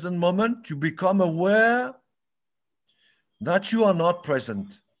the present moment, you become aware that you are not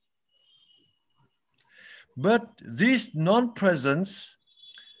present. But this non-presence,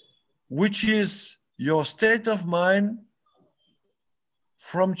 which is your state of mind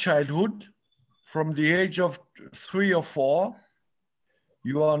from childhood, from the age of 3 or 4,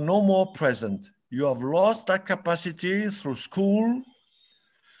 you are no more present. You have lost that capacity through school,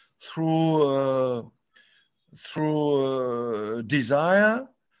 through desire,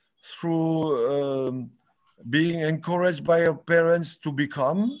 through being encouraged by your parents to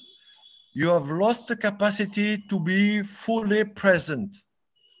become. You have lost the capacity to be fully present.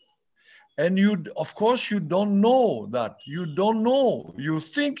 And you, of course, you don't know that. You don't know. You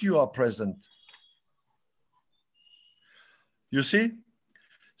think you are present. You see?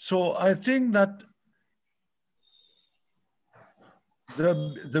 So I think that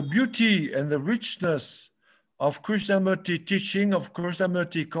the beauty and the richness of Krishnamurti teaching, of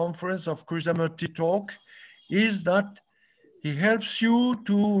Krishnamurti conference, of Krishnamurti talk is that he helps you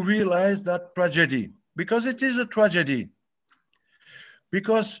to realize that tragedy, because it is a tragedy.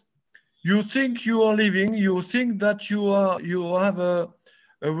 Because you think you are living, you think that you have a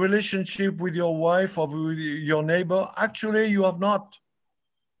relationship with your wife or with your neighbor. Actually, you have not.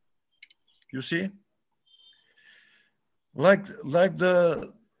 You see? Like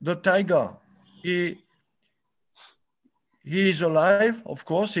the tiger, he is alive, of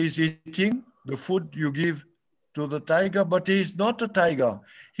course, he's eating the food you give to the tiger, but he is not a tiger.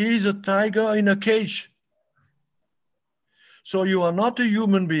 He is a tiger in a cage. So you are not a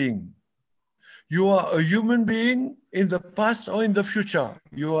human being. You are a human being in the past or in the future.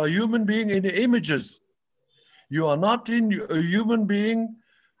 You are a human being in the images. You are not a human being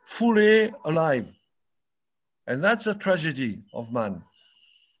fully alive. And that's a tragedy of man.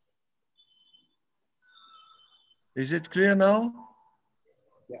 Is it clear now?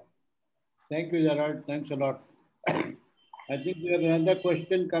 Yeah. Thank you, Gerard. Thanks a lot. I think we have another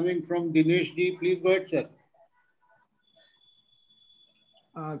question coming from Dinesh Ji. Please go ahead, sir.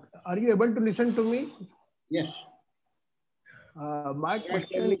 Are you able to listen to me? Yes. My question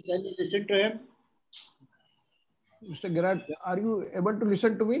Can you listen to him? Mr. Gerard, are you able to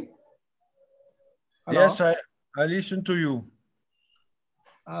listen to me? Hello? Yes, I listen to you.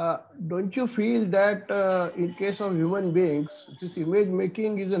 Don't you feel that in case of human beings, this image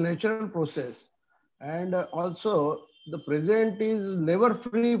making is a natural process, and also the present is never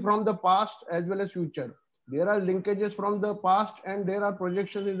free from the past as well as future. There are linkages from the past and there are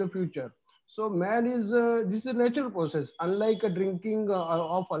projections in the future. So man is, this is a natural process, unlike a drinking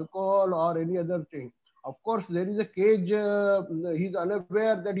of alcohol or any other thing. Of course, there is a cage, he's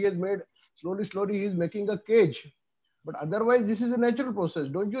unaware that he has made, slowly he is making a cage. But otherwise, this is a natural process.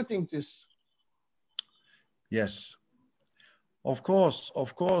 Don't you think this? Yes. Of course,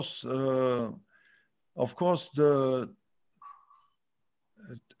 the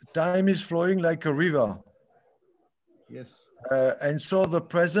time is flowing like a river. Yes. And so the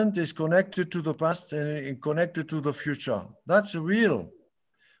present is connected to the past and connected to the future. That's real.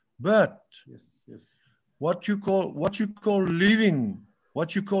 But yes. what you call living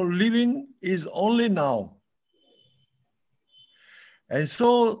is only now. And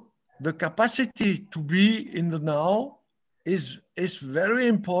so the capacity to be in the now is very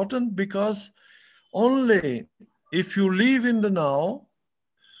important, because only if you live in the now,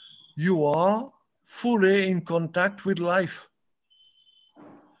 you are fully in contact with life.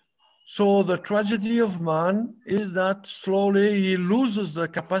 So the tragedy of man is that slowly he loses the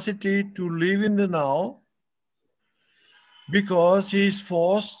capacity to live in the now, because he is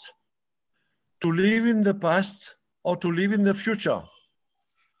forced to live in the past or to live in the future.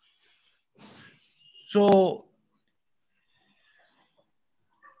 So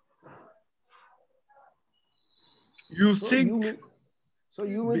you think... So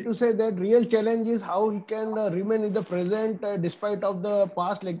you mean to say that real challenge is how he can remain in the present despite of the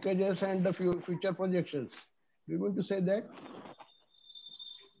past linkages and the future projections. You mean to say that?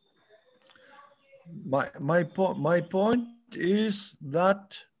 My point is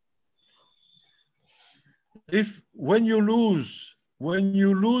that when you lose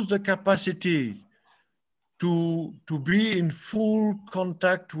the capacity to be in full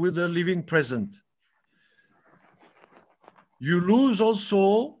contact with the living present, you lose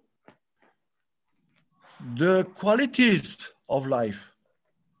also the qualities of life.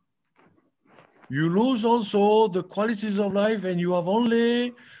 You lose also the qualities of life, and you have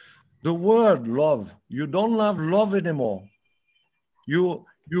only the word love. You don't have love anymore. You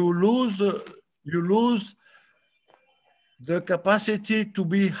lose the capacity to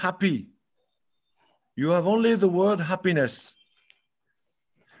be happy. You have only the word happiness.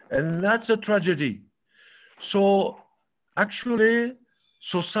 And that's a tragedy. So actually,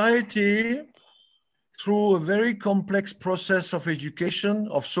 society, through a very complex process of education,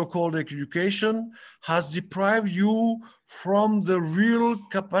 of so-called education, has deprived you from the real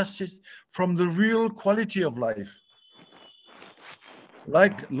capacity, from the real quality of life.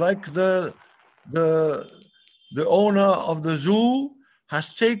 Like the owner of the zoo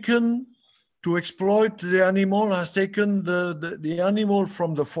has taken to exploit the animal, has taken the animal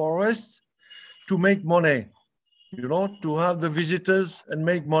from the forest to make money, you know, to have the visitors and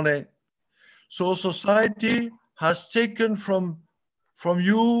make money. So society has taken from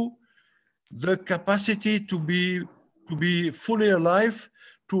you the capacity to be fully alive,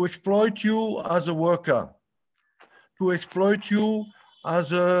 to exploit you as a worker, to exploit you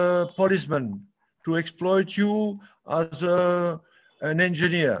as a policeman, to exploit you as an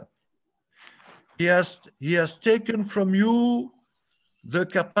engineer. He has taken from you the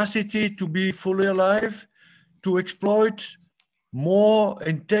capacity to be fully alive, to exploit more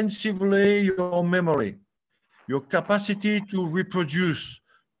intensively your memory, your capacity to reproduce,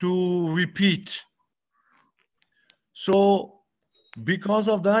 to repeat. So because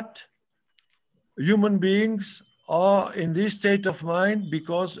of that, human beings are in this state of mind,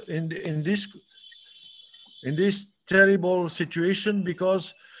 because in this terrible situation,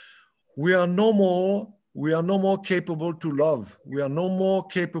 because we are no more capable to love. We are no more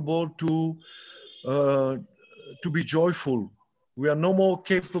capable to be joyful. We are no more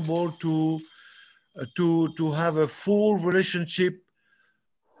capable to have a full relationship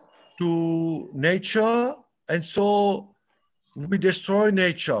to nature, and so we destroy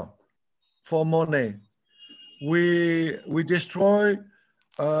nature for money. We destroy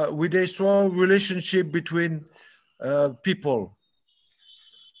relationship between people.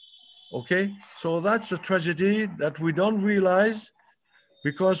 Okay, so that's a tragedy that we don't realize,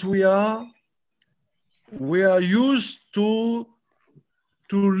 because we are used to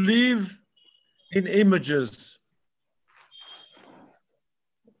live in images.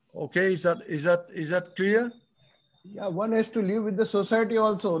 Okay, is that clear? Yeah, one has to live with the society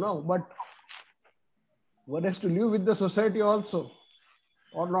also, no? But one has to live with the society also,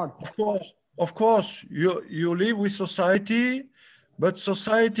 or not? Of course, you live with society, but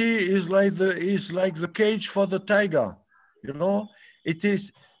society is like the cage for the tiger. You know, it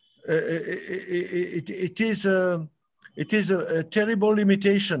is a terrible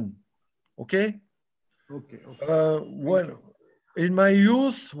limitation. Okay. Okay. When in my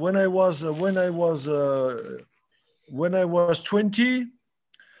youth, when I was 20,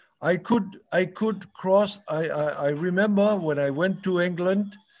 I could cross. I remember when I went to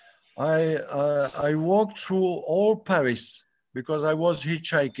England, I walked through all Paris because I was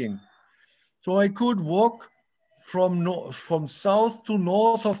hitchhiking. So I could walk from south to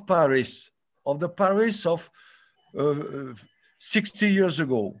north of Paris, of the Paris of 60 years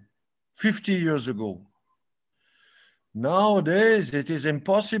ago, 50 years ago. Nowadays, it is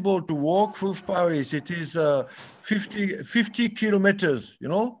impossible to walk through Paris. It is 50 kilometers, you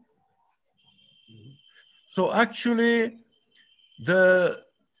know? So actually, the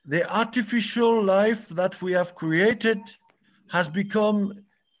artificial life that we have created has become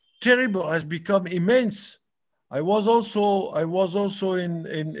terrible, has become immense. I was also in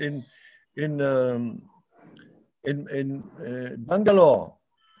Bangalore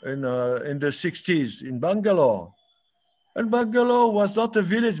in the 60s, in Bangalore. And Bangalore was not a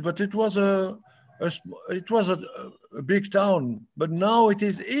village, but it was a big town. But now it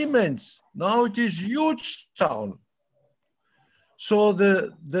is immense. Now it is huge town. So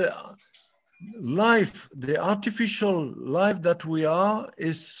the life, the artificial life that we are,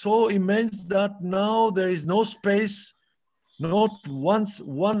 is so immense that now there is no space, not once,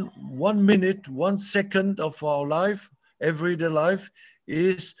 one minute, 1 second of our life, everyday life,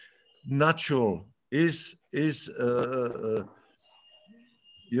 is natural, is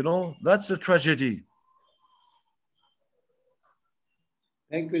you know, that's a tragedy.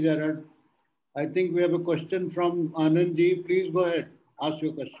 Thank you, Gerard. I think we have a question from Anandji. Please go ahead, ask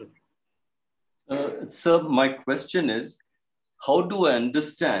your question. Sir, my question is, how do I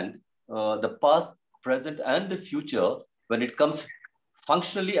understand the past, present, and the future when it comes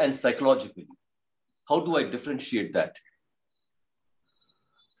functionally and psychologically? How do I differentiate that?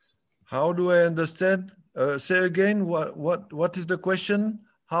 How do I understand? Say again, what is the question?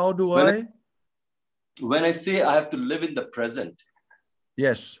 How do I? When I say I have to live in the present,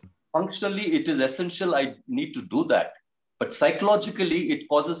 yes. Functionally, it is essential. I need to do that. But psychologically, it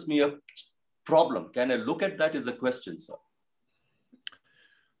causes me a problem. Can I look at that as a question, sir?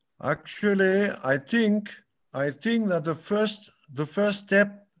 Actually, I think that the first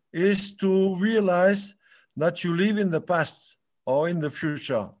step is to realize that you live in the past or in the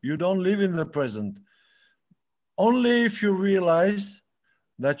future. You don't live in the present. Only if you realize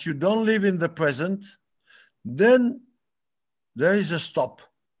that you don't live in the present, then there is a stop.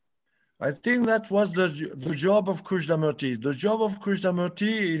 I think that was the job of Krishnamurti. The job of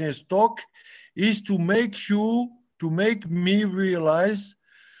Krishnamurti in his talk is to make me realize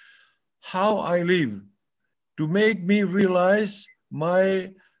how I live, to make me realize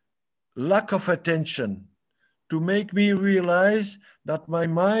my lack of attention, to make me realize that my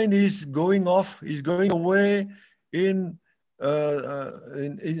mind is going off, is going away in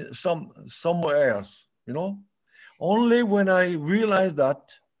somewhere else, you know. Only when I realize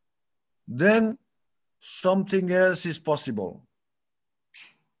that, then something else is possible.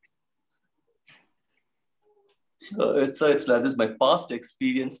 So it's like this. My past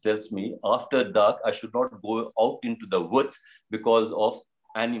experience tells me after dark, I should not go out into the woods because of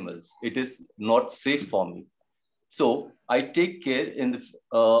animals. It is not safe for me. So I take care in the,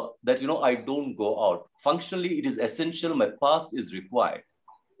 that, you know, I don't go out. Functionally, it is essential. My past is required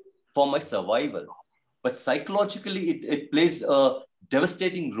for my survival. But psychologically, it plays a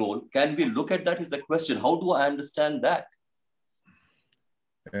devastating role. Can we look at that as a question? How do I understand that?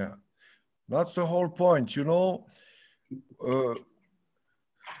 Yeah, that's the whole point. You know,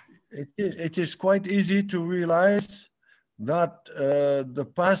 it is quite easy to realize that the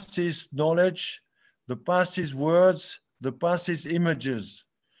past is knowledge, the past is words, the past is images.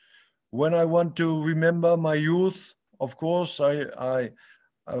 When I want to remember my youth, of course, I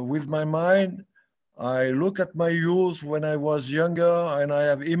with my mind, I look at my youth when I was younger and I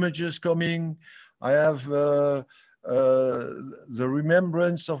have images coming. I have the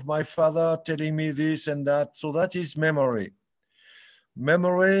remembrance of my father telling me this and that. So that is memory.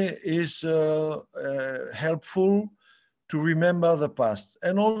 Memory is helpful to remember the past.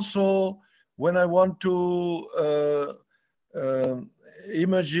 And also when I want to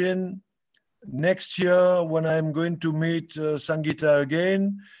imagine next year when I'm going to meet Sangeeta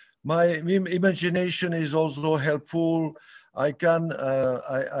again, my imagination is also helpful. I can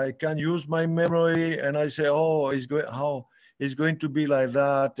use my memory and I say, oh, it's going to be like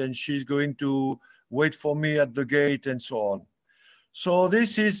that, and she's going to wait for me at the gate and so on. So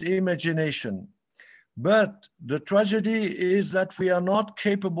this is imagination. But the tragedy is that we are not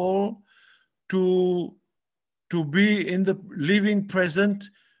capable to be in the living present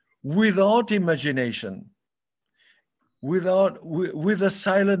without imagination. With a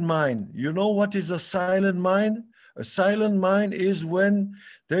silent mind. You know what is a silent mind? A silent mind is when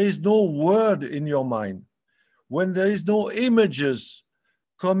there is no word in your mind, when there is no images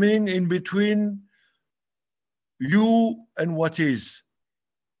coming in between you and what is.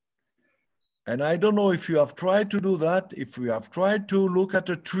 And I don't know if you have tried to do that, if you have tried to look at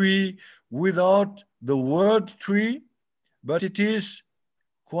a tree without the word tree, but it is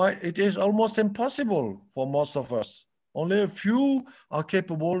almost impossible for most of us. Only a few are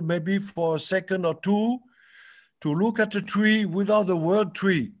capable, maybe for a second or two, to look at a tree without the word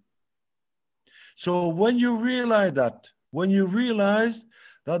tree. So when you realize that,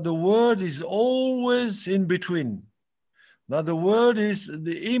 the word is always in between, that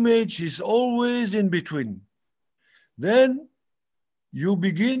the image is always in between, then you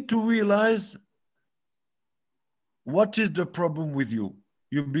begin to realize what is the problem with you.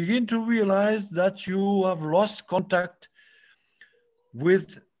 You begin to realize that you have lost contact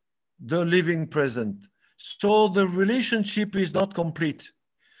with the living present. So the relationship is not complete.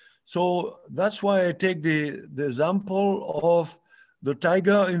 So that's why I take the example of the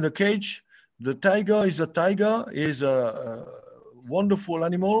tiger in the cage. The tiger is a tiger, is a wonderful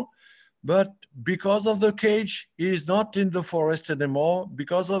animal, but because of the cage, he is not in the forest anymore.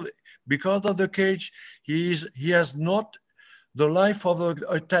 Because of the cage, he has not the life of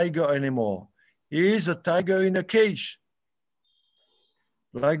a tiger anymore. He is a tiger in a cage.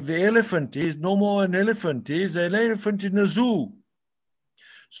 Like the elephant, he is no more an elephant. He is an elephant in a zoo.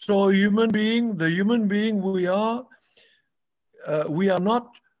 So the human being we are not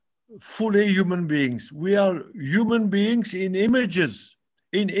fully human beings. We are human beings in images,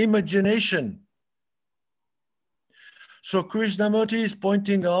 in imagination. So Krishnamurti is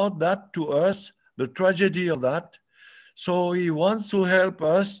pointing out that to us, the tragedy of that. So he wants to help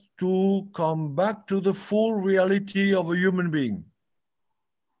us to come back to the full reality of a human being.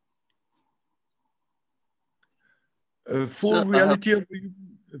 Full reality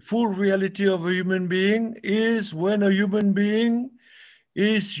of a human being is when a human being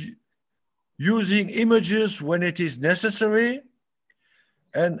is using images when it is necessary,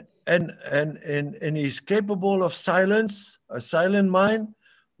 and is capable of silence, a silent mind,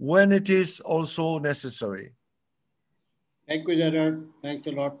 when it is also necessary. Thank you, Gerard. Thanks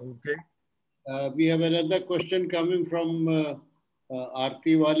a lot. Okay. We have another question coming from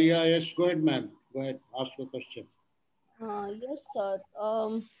Aarti Walia. Yes, go ahead, ma'am. Go ahead, ask your question. Yes, sir.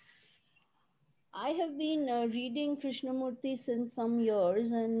 I have been reading Krishnamurti since some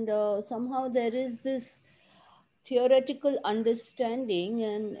years, and somehow there is this theoretical understanding,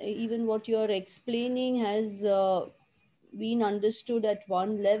 and even what you are explaining has been understood at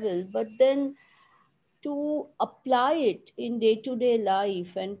one level, but then to apply it in day-to-day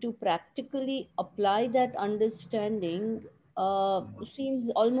life and to practically apply that understanding seems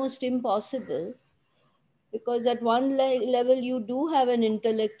almost impossible, because at one level you do have an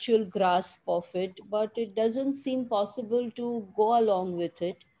intellectual grasp of it, but it doesn't seem possible to go along with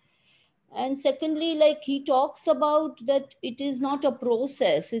it. And secondly, like he talks about that it is not a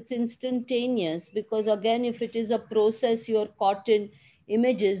process, it's instantaneous, because again, if it is a process, you're caught in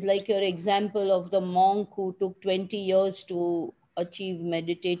images, like your example of the monk who took 20 years to achieve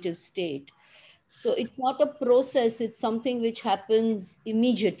meditative state. So it's not a process, it's something which happens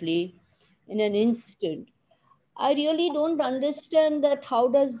immediately in an instant. I really don't understand that. How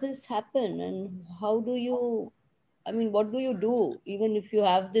does this happen, and how do you, I mean, what do you do? Even if you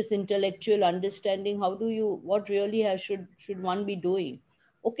have this intellectual understanding, how do you, what really should one be doing?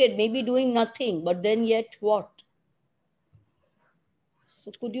 Okay, maybe doing nothing, but then yet what?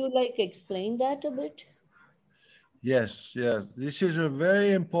 So could you like explain that a bit? Yes, yes. This is a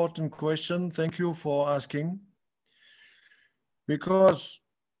very important question. Thank you for asking. Because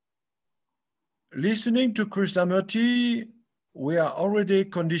listening to Krishnamurti, we are already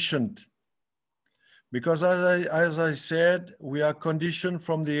conditioned. Because as I said, we are conditioned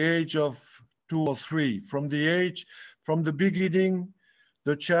from the age of 2 or 3. From the beginning,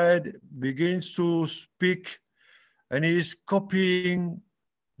 the child begins to speak and he is copying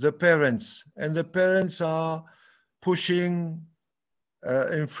the parents. And the parents are pushing,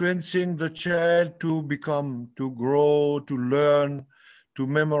 influencing the child to become, to grow, to learn, to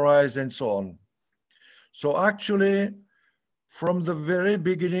memorize, and so on. So actually, from the very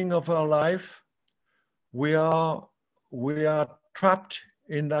beginning of our life, we are trapped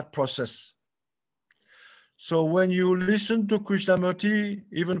in that process. So when you listen to Krishnamurti,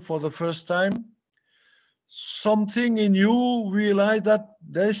 even for the first time, something in you realize that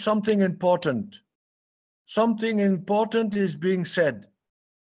there is something important. Something important is being said.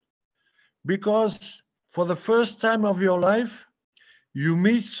 Because for the first time of your life, you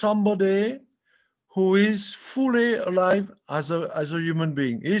meet somebody who is fully alive as a human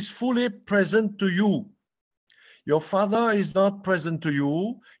being. He is fully present to you. Your father is not present to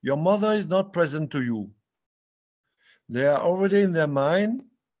you. Your mother is not present to you. They are already in their mind.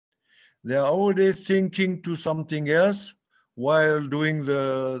 They are already thinking to something else while doing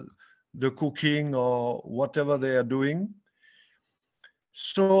the cooking or whatever they are doing.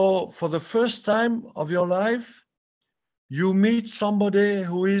 So for the first time of your life, you meet somebody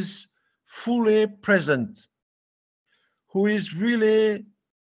who is fully present, who is really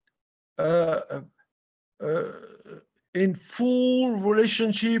in full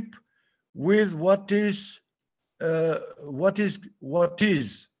relationship with what is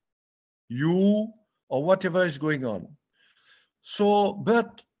you or whatever is going on. So,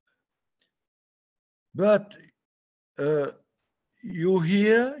 but you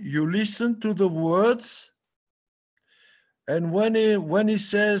hear, you listen to the words, and when he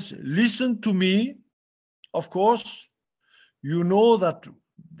says, "Listen to me," of course, you know that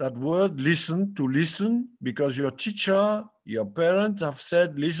word listen, to listen, because your teacher, your parents have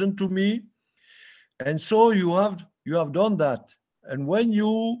said, "Listen to me." And so you have done that. And when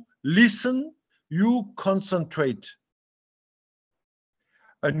you listen, you concentrate.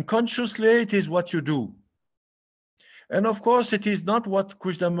 Unconsciously, it is what you do. And of course, it is not what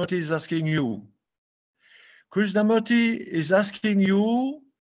Krishnamurti is asking you. Krishnamurti is asking you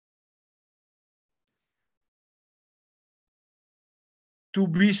to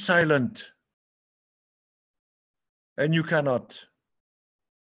be silent. And you cannot.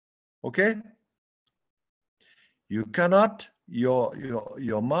 Okay? You cannot.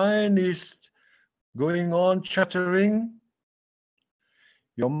 Your mind is going on chattering.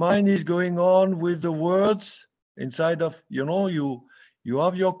 Your mind is going on with the words inside of, you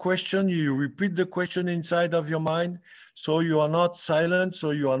have your question, you repeat the question inside of your mind, so you are not silent,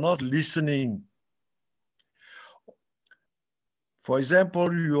 so you are not listening. For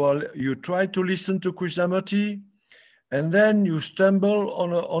example, you try to listen to Krishnamurti, and then you stumble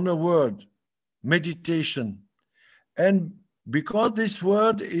on a word, meditation. And because this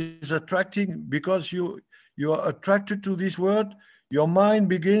word is attracting, because you are attracted to this word, your mind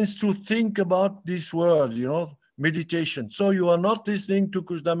begins to think about this word, meditation. So you are not listening to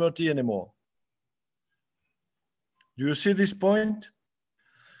Krishnamurti anymore. Do you see this point?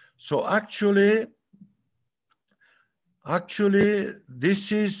 So actually,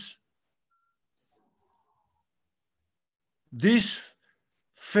 this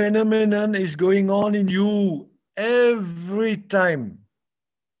phenomenon is going on in you every time.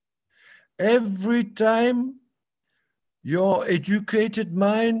 Every time your educated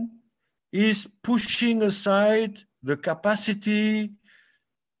mind is pushing aside the capacity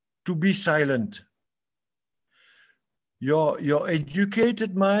to be silent. Your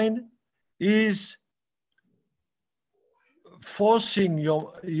educated mind is forcing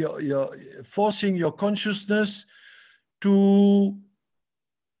your consciousness to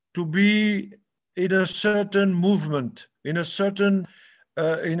be in a certain movement, in a certain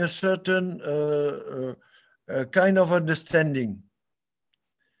kind of understanding.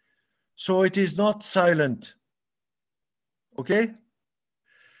 So it is not silent, okay?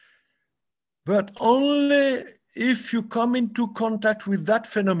 But only if you come into contact with that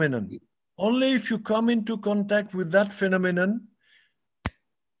phenomenon, only if you come into contact with that phenomenon,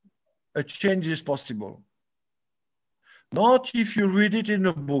 a change is possible. Not if you read it in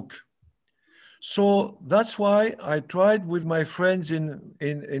a book. So that's why I tried with my friends in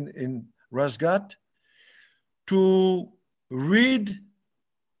Rasgat to read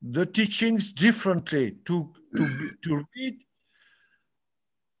the teachings differently, to read,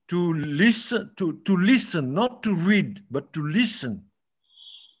 to listen, not to read, but to listen.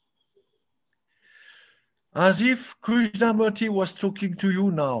 As if Krishnamurti was talking to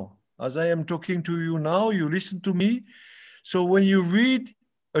you now. As I am talking to you now, you listen to me. So when you read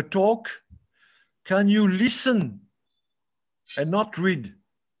a talk, can you listen and not read?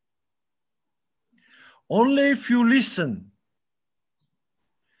 Only if you listen,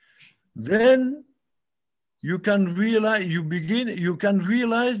 then you can realize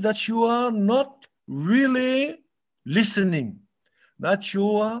that you are not really listening, that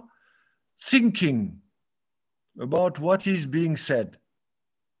you are thinking about what is being said.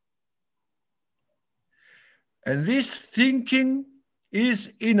 And this thinking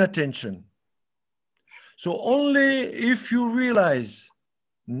is inattention. So only if you realize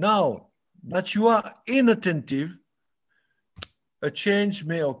now that you are inattentive, a change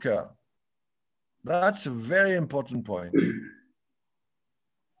may occur. That's a very important point.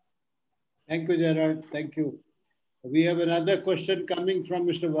 Thank you, Gerard. Thank you. We have another question coming from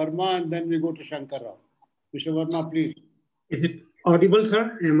Mr. Verma, and then we go to Shankar Rao. Mr. Verma, please. Is it audible,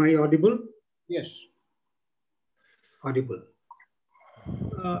 sir? Am I audible? Yes. Audible.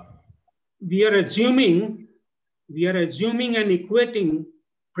 We are assuming and equating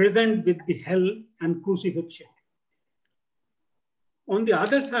present with the hell and crucifixion. On the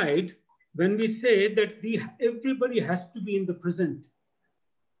other side, when we say that everybody has to be in the present,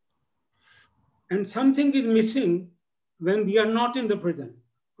 and something is missing when we are not in the present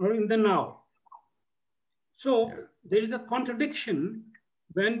or in the now. So there is a contradiction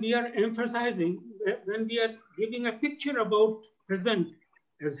when we are emphasizing, when we are giving a picture about present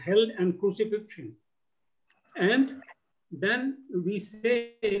as hell and crucifixion. And then we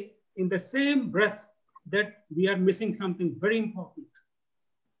say in the same breath that we are missing something very important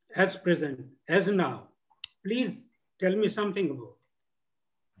as present, as now. Please tell me something about it.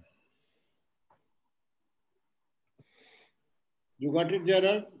 You got it,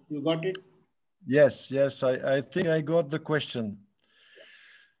 Gerard? You got it? Yes, I think I got the question.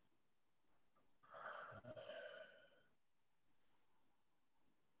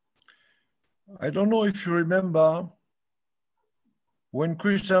 I don't know if you remember when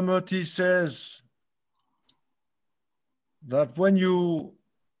Krishnamurti says that when you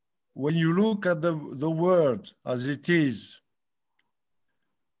look at the world as it is,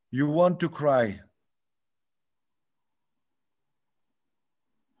 you want to cry.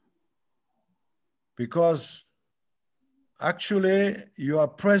 Because actually you are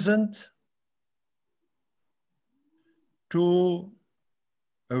present to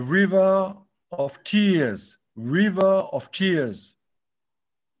a river of tears,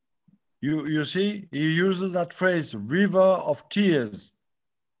 You see, he uses that phrase, river of tears.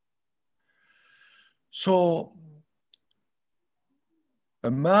 So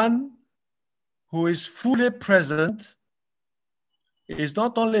a man who is fully present is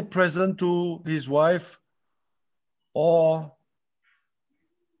not only present to his wife or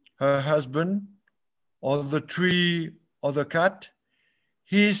her husband or the tree or the cat,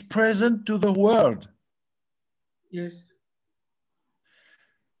 he is present to the world. Yes.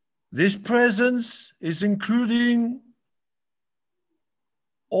 This presence is including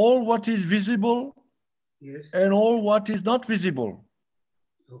all what is visible, yes, and all what is not visible.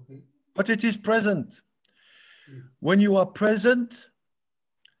 Okay. But it is present. When you are present,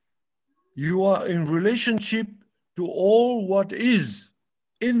 you are in relationship to all what is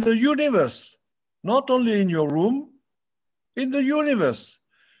in the universe, not only in your room, in the universe.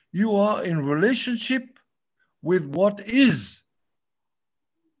 You are in relationship with what is.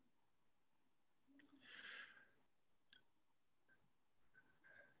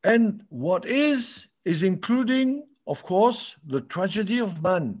 And what is including, of course, the tragedy of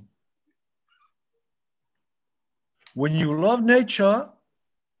man. When you love nature,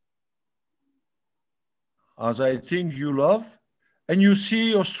 as I think you love, and you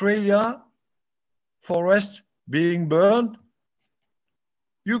see Australia forest being burned,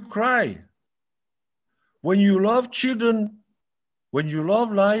 you cry. When you love children, when you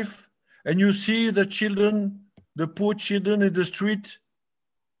love life, and you see the children, the poor children in the street,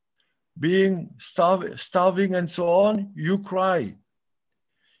 being starving and so on, you cry.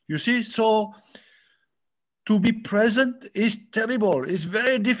 You see, so to be present is terrible. It's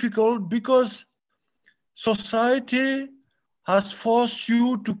very difficult because society has forced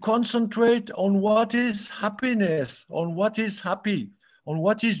you to concentrate on what is happiness, on what is happy, on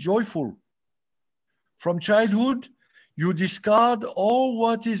what is joyful. From childhood, you discard all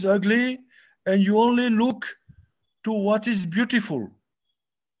what is ugly and you only look to what is beautiful.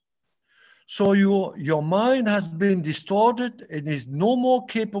 So your mind has been distorted and is no more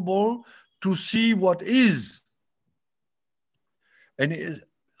capable to see what is. And it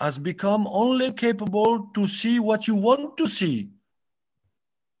has become only capable to see what you want to see.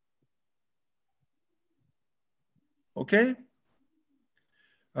 Okay?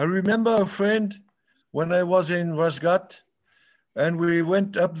 I remember a friend when I was in Rasgat and we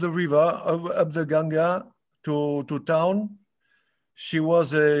went up the river, up the Ganga to town. She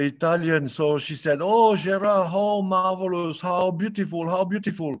was Italian, so she said, "Oh, Gerard, how marvelous, how beautiful, how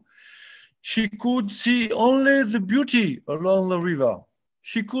beautiful." She could see only the beauty along the river.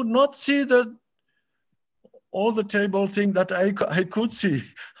 She could not see all the terrible things that I could see.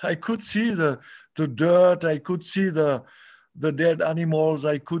 I could see the dirt, I could see the dead animals,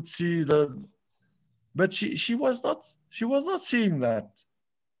 I could see but she was not seeing that.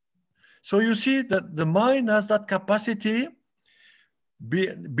 So you see that the mind has that capacity,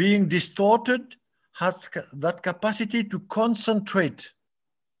 being distorted, has that capacity to concentrate.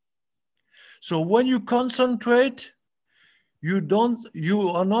 So when you concentrate, you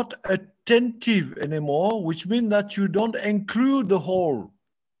are not attentive anymore, which means that you don't include the whole.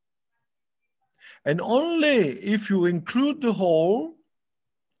 And only if you include the whole,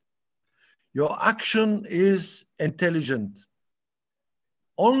 your action is intelligent.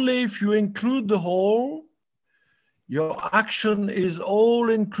 Only if you include the whole, your action is all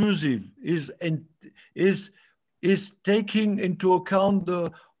inclusive, is taking into account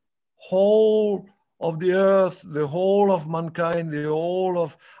the whole of the earth, the whole of mankind, the whole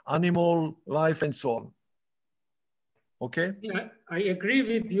of animal life and so on. Okay? Yeah, I agree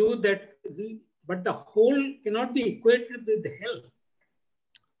with you that but the whole cannot be equated with health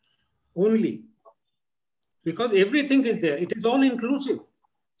only, because everything is there. It is all inclusive.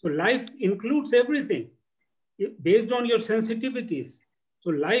 So life includes everything based on your sensitivities.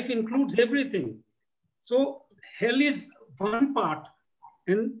 So life includes everything. So hell is one part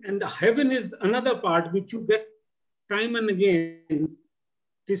and the heaven is another part, which you get time and again,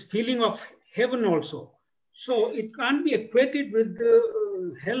 this feeling of heaven also. So it can't be equated with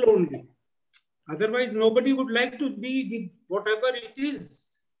hell only. Otherwise, nobody would like to be with whatever it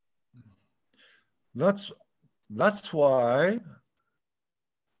is. That's why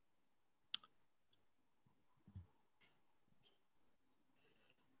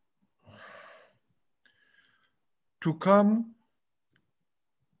to come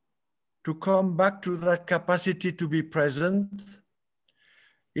back to that capacity to be present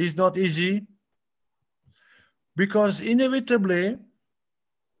is not easy, because inevitably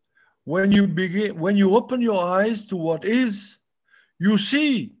when you open your eyes to what is, you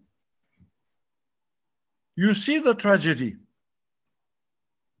see the tragedy.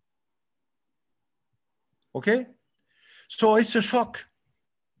 Okay? So it's a shock.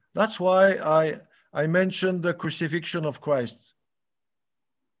 That's why I mentioned the crucifixion of Christ.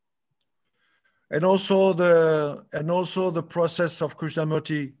 And also the process of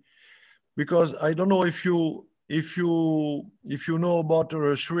Krishnamurti, because I don't know if you know about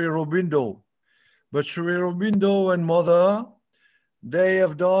Sri Aurobindo, but Sri Aurobindo and Mother, they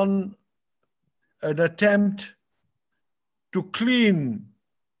have done an attempt to clean,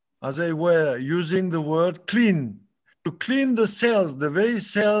 as they were using the word clean, to clean the cells, the very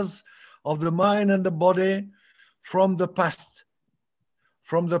cells of the mind and the body from the past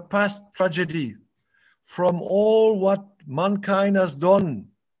tragedy, from all what mankind has done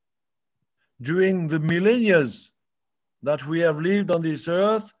during the millennia that we have lived on this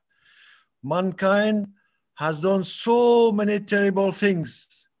earth. Mankind has done so many terrible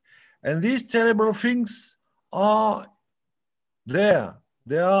things. And these terrible things are there.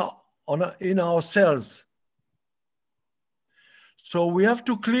 They are in our cells. So we have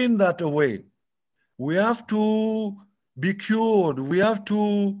to clean that away. We have to be cured. We have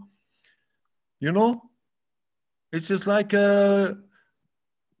to, it's just like you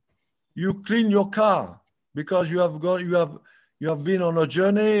clean your car because you have been on a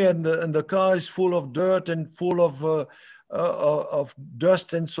journey and the car is full of dirt and full of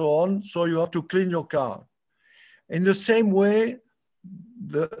dust and so on. So you have to clean your car. In the same way,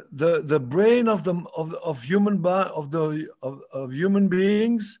 the brain of human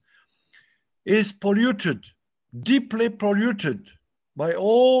beings is polluted, deeply polluted by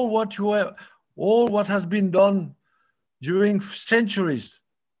all what has been done during centuries,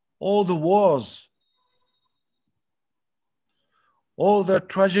 all the wars, all the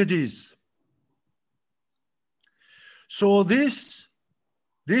tragedies. So this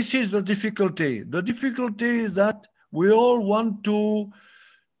is the difficulty. The difficulty is that we all want to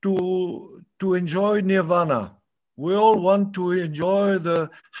enjoy nirvana. We all want to enjoy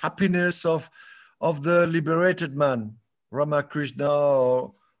the happiness of the liberated man, Ramakrishna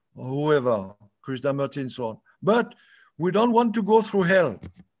or whoever, Krishnamurti and so on. But we don't want to go through hell.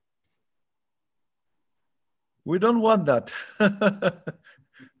 We don't want that.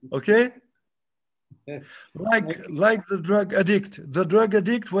 Okay? Like the drug addict. The drug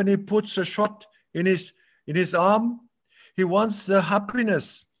addict, when he puts a shot in his arm, he wants the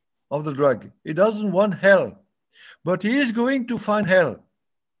happiness of the drug. He doesn't want hell. But he is going to find hell.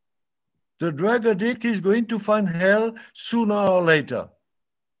 The drug addict is going to find hell sooner or later.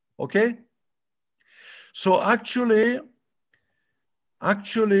 Okay? So actually,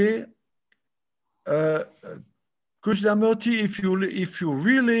 Krishnamurti, if you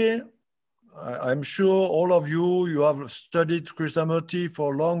really, I'm sure all of you have studied Krishnamurti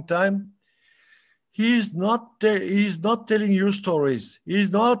for a long time. He's not telling you stories.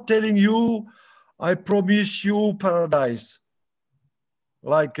 He's not telling you, I promise you paradise,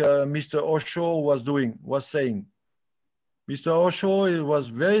 like Mr. Osho was saying. Mr. Osho was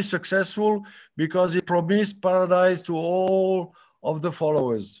very successful because he promised paradise to all of the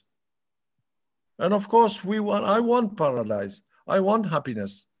followers. And of course, I want paradise. I want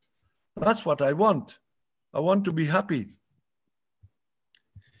happiness. That's what I want. I want to be happy.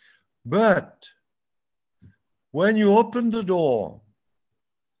 But when you open the door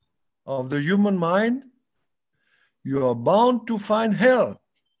of the human mind, you are bound to find hell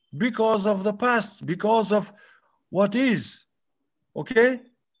because of the past, because of what is. Okay?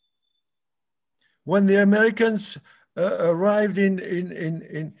 When the Americans arrived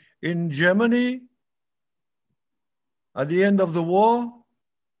in Germany at the end of the war,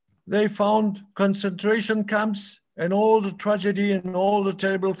 they found concentration camps and all the tragedy and all the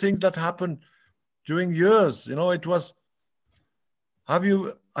terrible things that happened during years. It was, I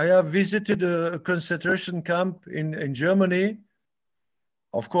have visited a concentration camp in Germany.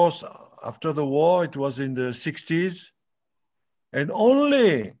 Of course, after the war, it was in the 60s. And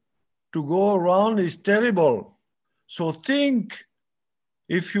only to go around is terrible. So think,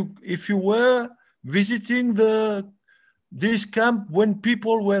 if you were visiting this camp when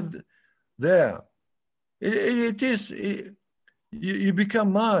people were there, you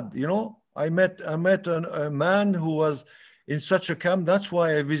become mad, I met a man who was in such a camp. That's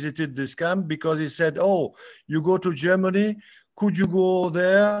why I visited this camp, because he said, "Oh, you go to Germany, could you go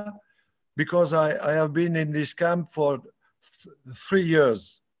there? Because I have been in this camp for 3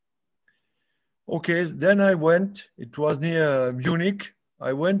 years." Okay, then I went. It was near Munich.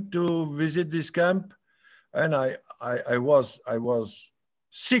 I went to visit this camp, and I was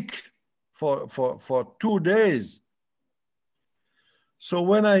sick for 2 days. So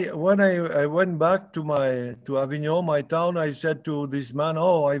when I went back to Avignon, my town, I said to this man,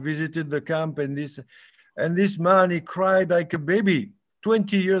 "Oh, I visited the camp," and this man, he cried like a baby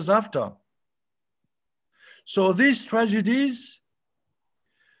 20 years after. So these tragedies,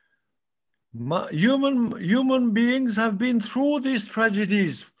 human beings have been through these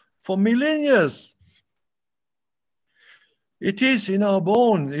tragedies for millennia. It is in our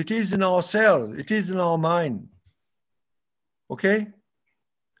bone, it is in our cell, it is in our mind. Okay?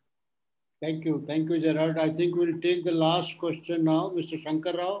 Thank you, Gerard. I think we'll take the last question now. Mr.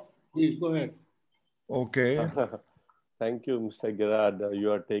 Shankar Rao, please go ahead. Okay. Thank you, Mr. Gerard.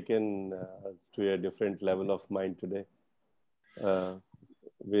 You are taken to a different level of mind today.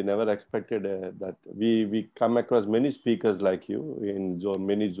 We never expected that. We come across many speakers like you in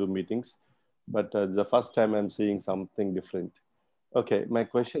many Zoom meetings, but the first time I'm seeing something different. Okay, my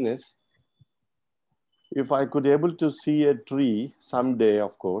question is, if I could able to see a tree someday,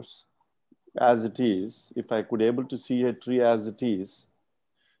 of course, as it is, if I could able to see a tree as it is,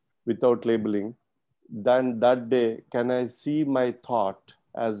 without labeling, then that day, can I see my thought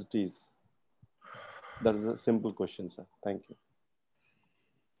as it is? That is a simple question, sir. Thank you.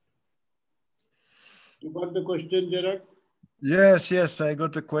 You got the question, Gerard? Yes, I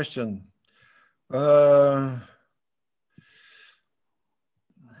got the question.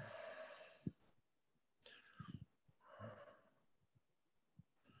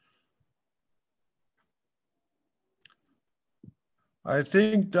 I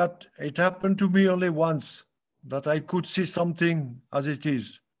think that it happened to me only once, that I could see something as it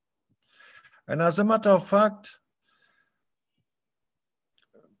is. And as a matter of fact,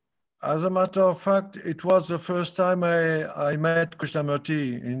 it was the first time I met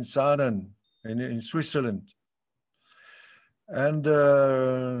Krishnamurti in Saanen, in Switzerland. And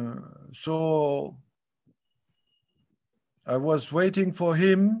so I was waiting for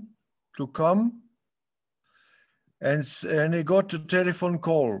him to come, and he got a telephone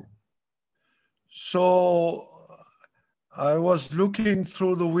call. So I was looking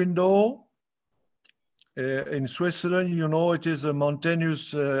through the window. In Switzerland, you know, it is a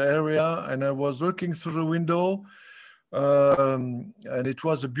mountainous area, and I was looking through the window, and it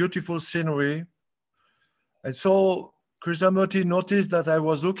was a beautiful scenery. And so Krishnamurti noticed that I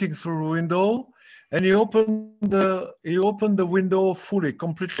was looking through the window, and he opened the window fully,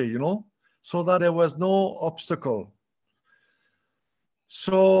 completely, you know, so that there was no obstacle.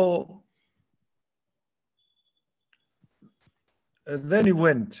 So then he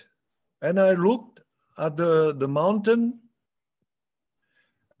went, and I looked at the mountain,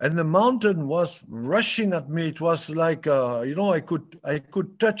 and the mountain was rushing at me. It was like, you know, I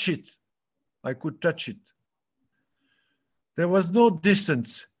could touch it. I could touch it. There was no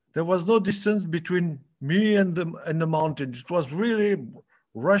distance. There was no distance between me and the mountain. It was really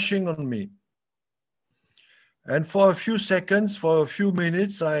rushing on me. And for a few seconds, for a few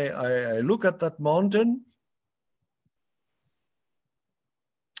minutes, I look at that mountain.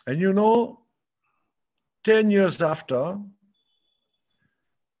 And you know, 10 years after,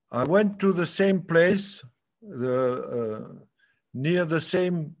 I went to the same place, near the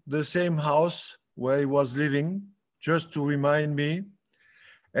same house where he was living, just to remind me.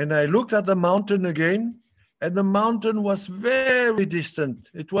 And I looked at the mountain again, and the mountain was very distant.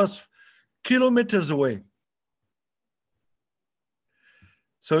 It was kilometers away.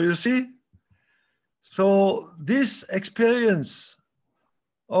 So you see, so this experience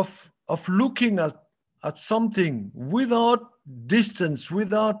of looking at something without distance,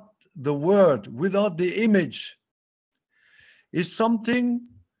 without the word, without the image, is something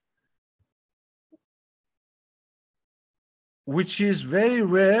which is very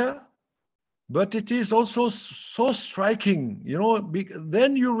rare, but it is also so striking, you know.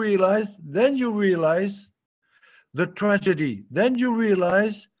 Then you realize the tragedy. Then you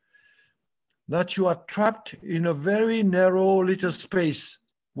realize that you are trapped in a very narrow little space,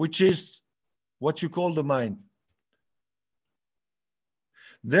 which is what you call the mind.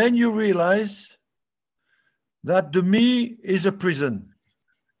 Then you realize that the me is a prison.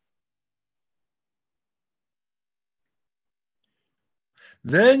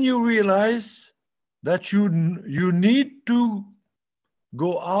 Then you realize that you need to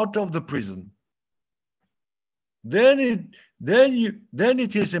go out of the prison, then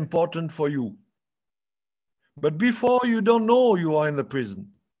it is important for you. But before, you don't know you are in the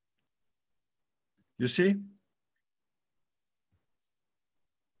prison. You see?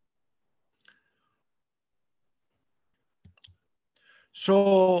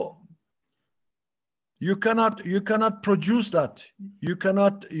 So you cannot produce that. You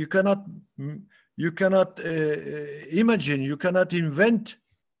cannot imagine. You cannot invent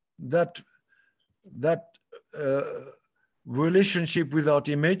that relationship without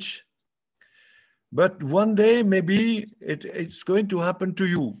image. But one day maybe it's going to happen to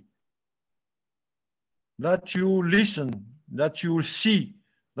you. That you listen, that you see,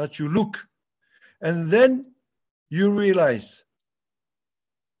 that you look, and then you realize.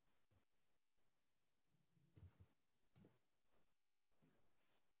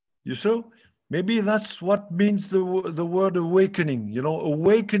 You see, maybe that's what means the word awakening. You know,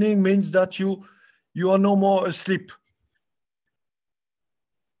 awakening means that you are no more asleep.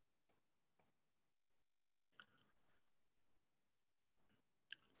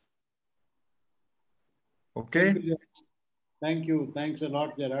 Okay. Thank you. Thanks a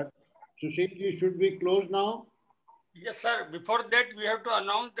lot, Gerard. Sushilji, should we close now? Yes, sir. Before that, we have to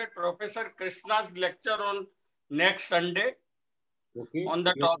announce that Professor Krishna's lecture on next Sunday on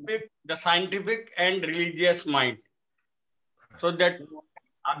the topic, the scientific and religious mind, so that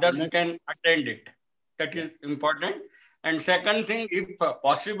others can attend it. That is important. And second thing, if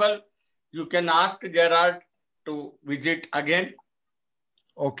possible, you can ask Gerard to visit again.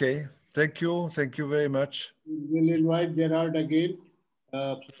 Okay. Thank you. Thank you very much. We'll invite Gerard again.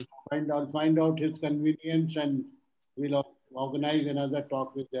 Find out his convenience, and we'll organize another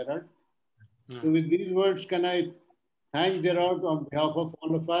talk with Gerard. So with these words, can I thank Gerard on behalf of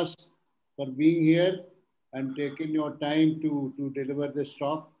all of us for being here and taking your time to deliver this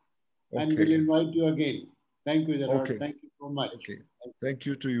talk. Okay. And we'll invite you again. Thank you, Gerard. Okay. Thank you so much. Okay. Thank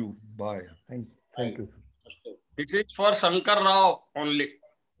you to you. Bye. Thank you. This is for Shankar Rao only.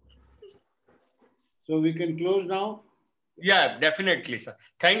 So we can close now? Yeah, definitely, sir.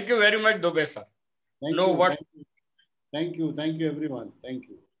 Thank you very much, Dubey, sir. Thank you. Thank you. Thank you, everyone. Thank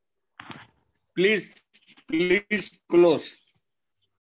you. Please close.